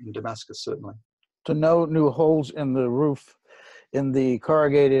normality in Damascus, certainly. So no new holes in the roof, in the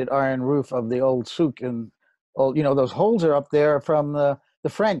corrugated iron roof of the old souk. And those holes are up there from the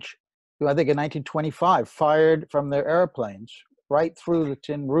French, who I think in 1925 fired from their airplanes right through the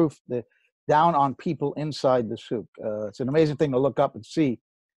tin roof, down on people inside the souk. It's an amazing thing to look up and see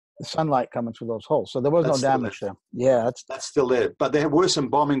the sunlight coming through those holes. So there was no damage there. Yeah, that's still there. But there were some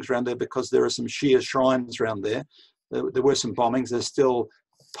bombings around there because there are some Shia shrines around there. There were some bombings. There's still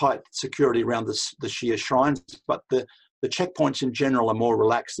tight security around the Shia shrines, but the checkpoints in general are more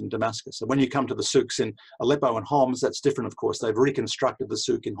relaxed in Damascus. So when you come to the souks in Aleppo and Homs, that's different, of course. They've reconstructed the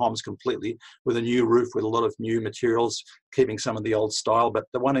souk in Homs completely with a new roof, with a lot of new materials, keeping some of the old style. But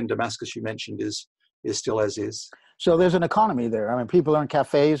the one in Damascus you mentioned is still as is. So there's an economy there. I mean, people are in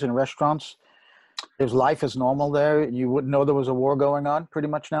cafes and restaurants. There's life as normal there. You wouldn't know there was a war going on pretty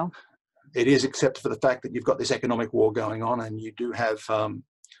much now? It is, except for the fact that you've got this economic war going on, and you do have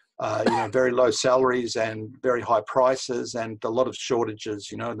very low salaries and very high prices and a lot of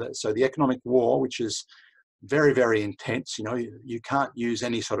shortages, so the economic war, which is very, very intense, you can't use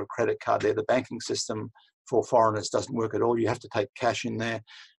any sort of credit card there. The banking system for foreigners doesn't work at all. You have to take cash in there.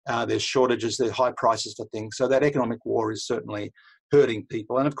 There's shortages, there's high prices for things. So that economic war is certainly hurting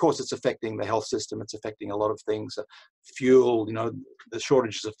people. And of course, it's affecting the health system. It's affecting a lot of things. Fuel, the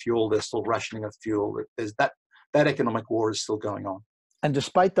shortages of fuel, there's still rationing of fuel. There's that economic war is still going on. And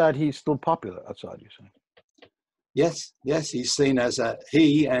despite that, he's still popular outside, you say? Yes, he's seen as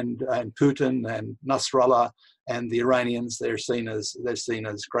he and Putin and Nasrallah and the Iranians. They're seen as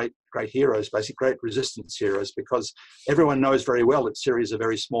great heroes, basically great resistance heroes, because everyone knows very well that Syria is a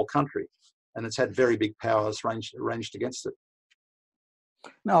very small country, and it's had very big powers ranged against it.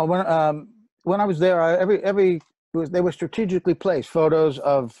 No, when I was there, they were strategically placed, photos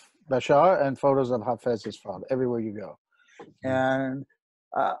of Bashar and photos of Hafez, his father, everywhere you go. And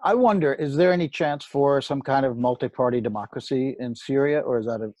I wonder, is there any chance for some kind of multi-party democracy in Syria, or is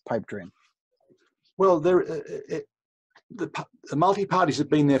that a pipe dream? Well, the multi-parties have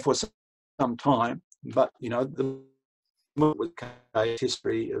been there for some time, but the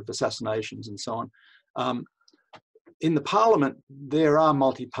history of assassinations and so on. In the parliament, there are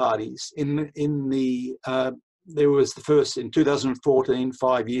multi-parties. There was the first in 2014,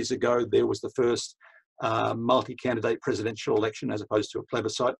 5 years ago. There was the first multi-candidate presidential election as opposed to a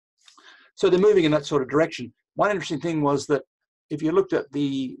plebiscite. So they're moving in that sort of direction. One interesting thing was that if you looked at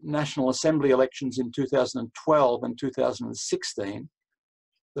the National Assembly elections in 2012 and 2016,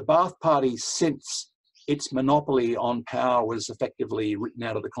 the Ba'ath Party, since its monopoly on power was effectively written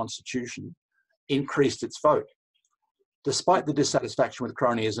out of the constitution, increased its vote. despite the dissatisfaction with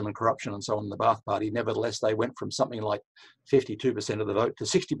cronyism and corruption and so on in the Ba'ath Party, nevertheless, they went from something like 52% of the vote to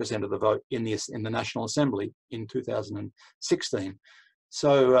 60% of the vote in the National Assembly in 2016.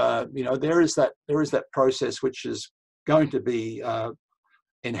 So, you know, there is that process which is going to be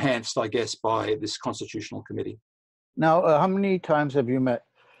enhanced, I guess, by this constitutional committee. Now, how many times have you met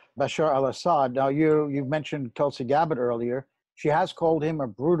Bashar al-Assad? Now, you mentioned Tulsi Gabbard earlier. She has called him a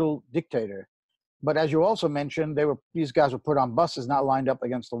brutal dictator. But as you also mentioned, these guys were put on buses, not lined up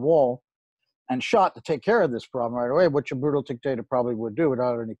against the wall, and shot to take care of this problem right away, which a brutal dictator probably would do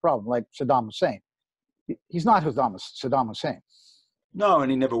without any problem, like Saddam Hussein. He's not Saddam Hussein. No, and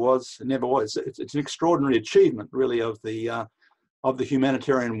he never was. It never was. It's an extraordinary achievement, really, of the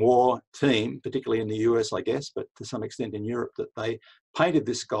humanitarian war team, particularly in the US, I guess, but to some extent in Europe, that they painted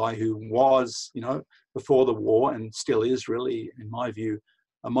this guy who was, you know, before the war and still is really, in my view,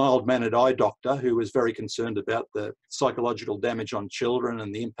 a mild-mannered eye doctor who was very concerned about the psychological damage on children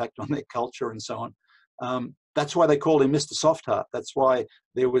and the impact on their culture and so on. That's why they called him Mr. Softheart. That's why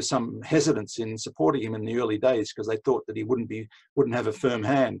there was some hesitance in supporting him in the early days, because they thought that he wouldn't have a firm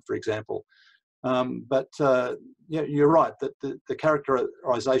hand, for example. Yeah, you're right that the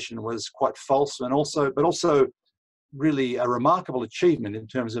characterization was quite false, and also really a remarkable achievement in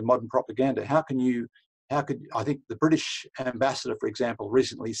terms of modern propaganda. How could I think the British ambassador, for example,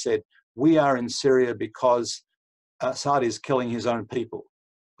 recently said, "We are in Syria because Assad is killing his own people."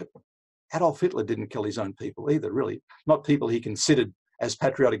 But Adolf Hitler didn't kill his own people either, really. Not people he considered as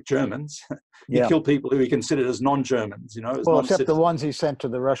patriotic Germans. He killed people who he considered as non-Germans, you know. Well, except the ones he sent to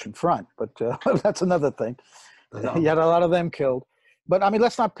the Russian front, but that's another thing. He had a lot of them killed. But I mean,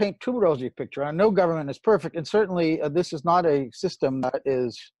 let's not paint too rosy a picture. I know government is perfect, and certainly this is not a system that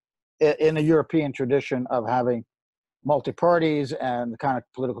is in a European tradition of having multi-parties and the kind of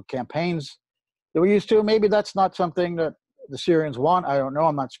political campaigns that we used to. Maybe that's not something that the Syrians want. I don't know.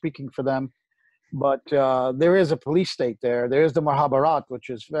 I'm not speaking for them. But there is a police state there. There is the Muhabarat, which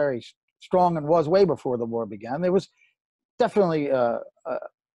is very strong and was way before the war began. There was definitely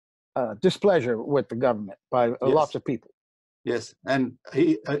displeasure with the government by lots of people. Yes, and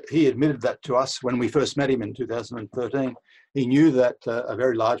he admitted that to us when we first met him in 2013. He knew that a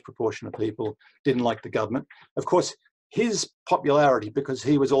very large proportion of people didn't like the government. Of course, his popularity, because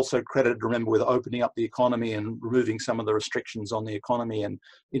he was also credited, remember, with opening up the economy and removing some of the restrictions on the economy and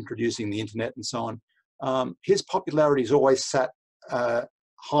introducing the internet and so on, his popularity has always sat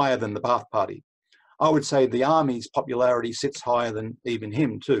higher than the Ba'ath Party. I would say the army's popularity sits higher than even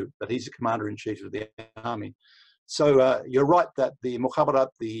him too, but he's the commander-in-chief of the army. So you're right that the Mukhabarat,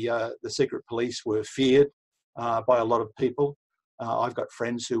 the secret police, were feared by a lot of people. I've got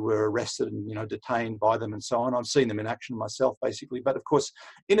friends who were arrested and, you know, detained by them and so on. I've seen them in action myself, basically. But of course,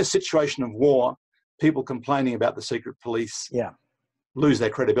 in a situation of war, people complaining about the secret police lose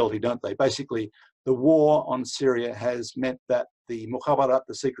their credibility, don't they? Basically, the war on Syria has meant that the Mukhabarat,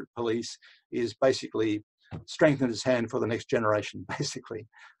 the secret police, is basically strengthened its hand for the next generation, basically,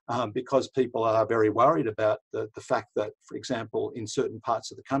 because people are very worried about the fact that, for example, in certain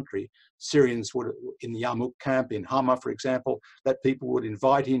parts of the country, Syrians would, in the Yarmouk camp in Hama, for example, that people would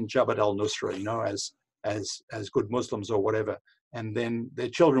invite in Jabhat al-Nusra, you know, as good Muslims or whatever, and then their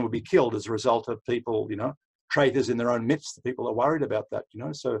children would be killed as a result of people, you know, traitors in their own midst. The people are worried about that, you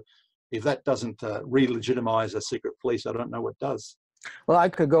know. So if that doesn't re-legitimize a secret police, I don't know what does. Well, I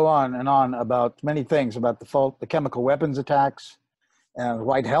could go on and on about many things, about the chemical weapons attacks and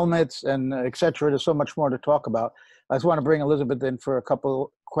white helmets and et cetera. There's so much more to talk about. I just want to bring Elizabeth in for a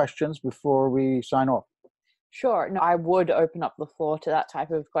couple questions before we sign off. Sure. No, I would open up the floor to that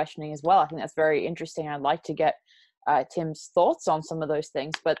type of questioning as well. I think that's very interesting. I'd like to get Tim's thoughts on some of those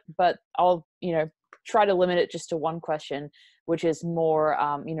things, but I'll, you know, try to limit it just to one question, which is more,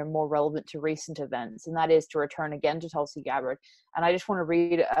 you know, more relevant to recent events, and that is to return again to Tulsi Gabbard. And I just want to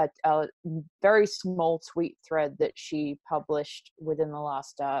read a very small tweet thread that she published within the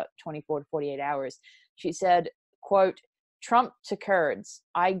last 24 to 48 hours. She said, quote, "Trump to Kurds,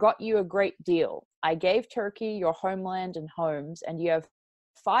 I got you a great deal. I gave Turkey your homeland and homes, and you have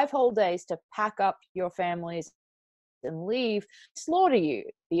 5 whole days to pack up your families and leave. Slaughter you.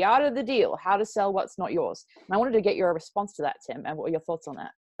 The art of the deal. How to sell what's not yours." And I wanted to get your response to that, Tim, and what are your thoughts on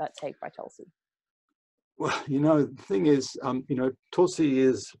that take by Tulsi? Well, you know, the thing is, you know, Tulsi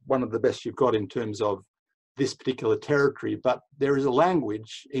is one of the best you've got in terms of this particular territory, but there is a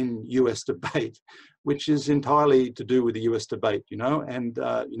language in US debate which is entirely to do with the US debate, you know, and,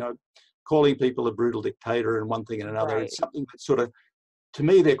 you know, calling people a brutal dictator and one thing and another. Right. It's something that sort of, to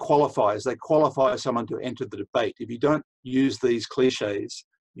me, they're qualifiers. They qualify someone to enter the debate. If you don't use these cliches,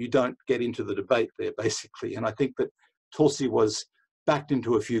 you don't get into the debate there, basically. And I think that Tulsi was backed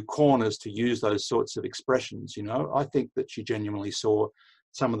into a few corners to use those sorts of expressions. You know, I think that she genuinely saw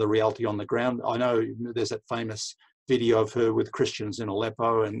some of the reality on the ground. I know there's that famous video of her with Christians in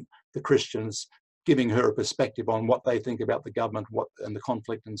Aleppo, and the Christians giving her a perspective on what they think about the government, and the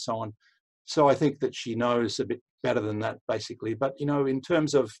conflict and so on. So I think that she knows a bit better than that, basically. But, you know, in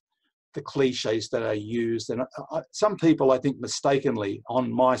terms of the cliches that are used, and some people, I think, mistakenly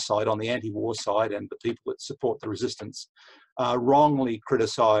on my side, on the anti-war side, and the people that support the resistance, wrongly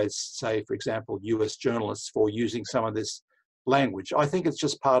criticize, say, for example, US journalists for using some of this language. I think it's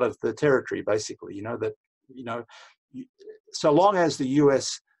just part of the territory, basically, you know, that, you know, so long as the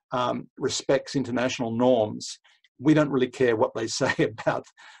US respects international norms, we don't really care what they say about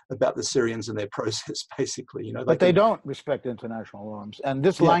the Syrians and their process, basically. You know, but they don't respect international norms, and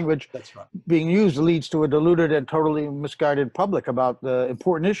this Yeah, language that's right. being used leads to a diluted and totally misguided public about the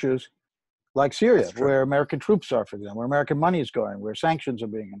important issues like Syria, where American troops are, for example, where American money is going, where sanctions are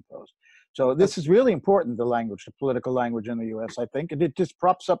being imposed. So this is really important, the language, the political language in the U.S., I think. And it just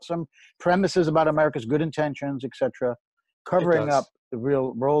props up some premises about America's good intentions, etc., covering up the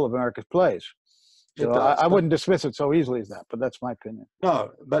real role America plays. So I wouldn't dismiss it so easily as that, but that's my opinion.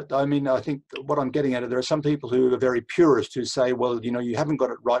 No, but I mean, I think what I'm getting at, there are some people who are very purist who say, well, you know, you haven't got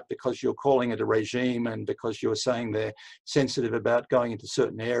it right because you're calling it a regime and because you're saying they're sensitive about going into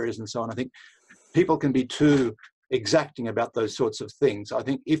certain areas and so on. I think people can be too exacting about those sorts of things. I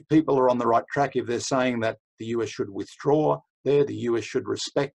think if people are on the right track, if they're saying that the US should withdraw there, the US should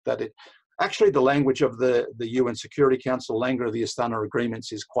respect that it... Actually, the language of the UN Security Council, language of the Astana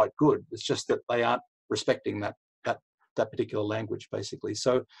agreements is quite good. It's just that they aren't respecting that particular language, basically.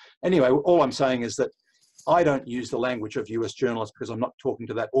 So anyway, all I'm saying is that I don't use the language of US journalists because I'm not talking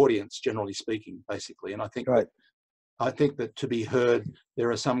to that audience, generally speaking, basically. And I think that to be heard, there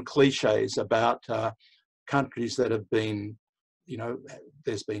are some cliches about countries that have been, you know,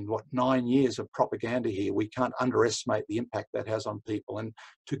 there's been, what, 9 years of propaganda here. We can't underestimate the impact that has on people. And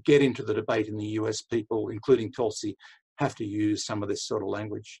to get into the debate in the US, people, including Tulsi, have to use some of this sort of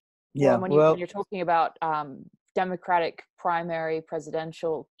language. Yeah, when you're talking about Democratic primary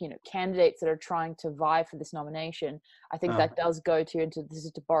presidential, you know, candidates that are trying to vie for this nomination, I think that does go to this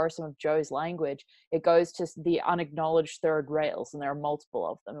is to borrow some of Joe's language. It goes to the unacknowledged third rails, and there are multiple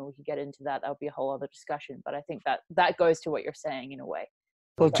of them, and we could get into that. That would be a whole other discussion. But I think that goes to what you're saying in a way.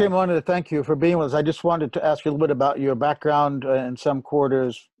 Well, Tim, I wanted to thank you for being with us. I just wanted to ask you a little bit about your background in some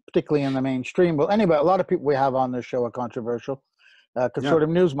quarters, particularly in the mainstream. Well, anyway, a lot of people we have on this show are controversial. Conservative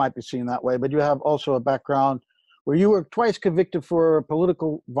news might be seen that way, but you have also a background where you were twice convicted for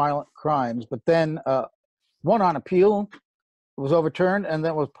political violent crimes, but then one on appeal was overturned and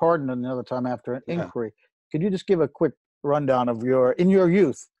then was pardoned another time after an inquiry. Could you just give a quick rundown of in your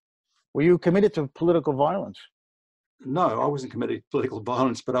youth, were you committed to political violence? No, I wasn't committed to political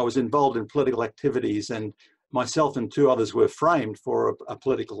violence, but I was involved in political activities, and myself and two others were framed for a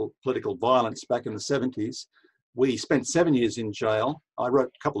political violence back in the 70s. We spent 7 years in jail. I wrote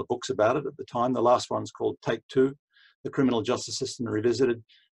a couple of books about it at the time. The last one's called Take Two, The Criminal Justice System Revisited.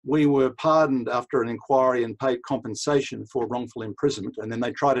 We were pardoned after an inquiry and paid compensation for wrongful imprisonment, and then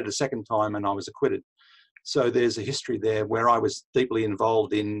they tried it a second time and I was acquitted. So there's a history there where I was deeply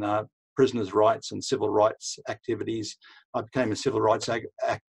involved in prisoners' rights and civil rights activities. I became a civil rights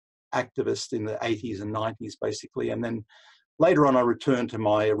activist in the 80s and 90s, basically. And then later on, I returned to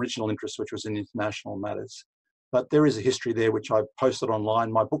my original interest, which was in international matters. But there is a history there, which I posted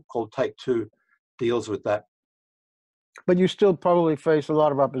online. My book called Take Two deals with that. But you still probably face a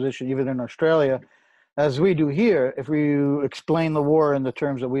lot of opposition, even in Australia, as we do here, if we explain the war in the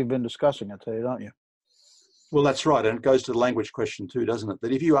terms that we've been discussing it today, don't you? Well, that's right. And it goes to the language question too, doesn't it?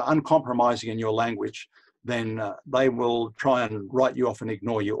 That if you are uncompromising in your language, then they will try and write you off and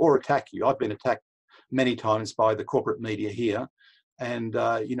ignore you or attack you. I've been attacked many times by the corporate media here. And,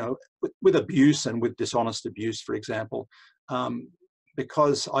 you know, with abuse and with dishonest abuse, for example,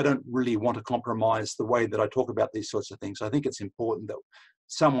 because I don't really want to compromise the way that I talk about these sorts of things. I think it's important that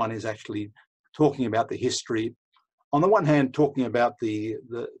someone is actually talking about the history. On the one hand, talking about the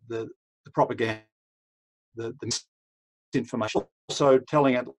propaganda, the misinformation, also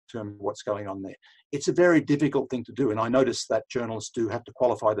telling it to what's going on there. It's a very difficult thing to do, and I notice that journalists do have to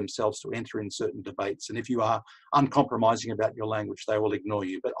qualify themselves to enter in certain debates, and if you are uncompromising about your language, they will ignore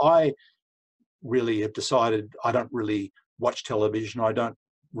you. But I really have decided I don't really watch television. I don't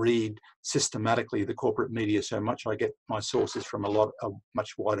read systematically the corporate media so much. I get my sources from a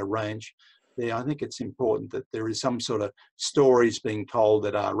much wider range. There, I think it's important that there is some sort of stories being told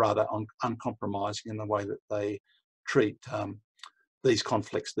that are rather uncompromising in the way that they treat these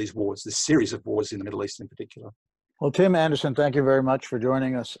conflicts, these wars, this series of wars in the Middle East in particular. Well, Tim Anderson, thank you very much for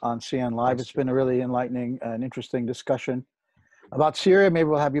joining us on CN Live. Thanks. It's been a really enlightening and interesting discussion about Syria. Maybe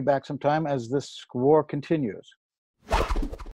we'll have you back sometime as this war continues.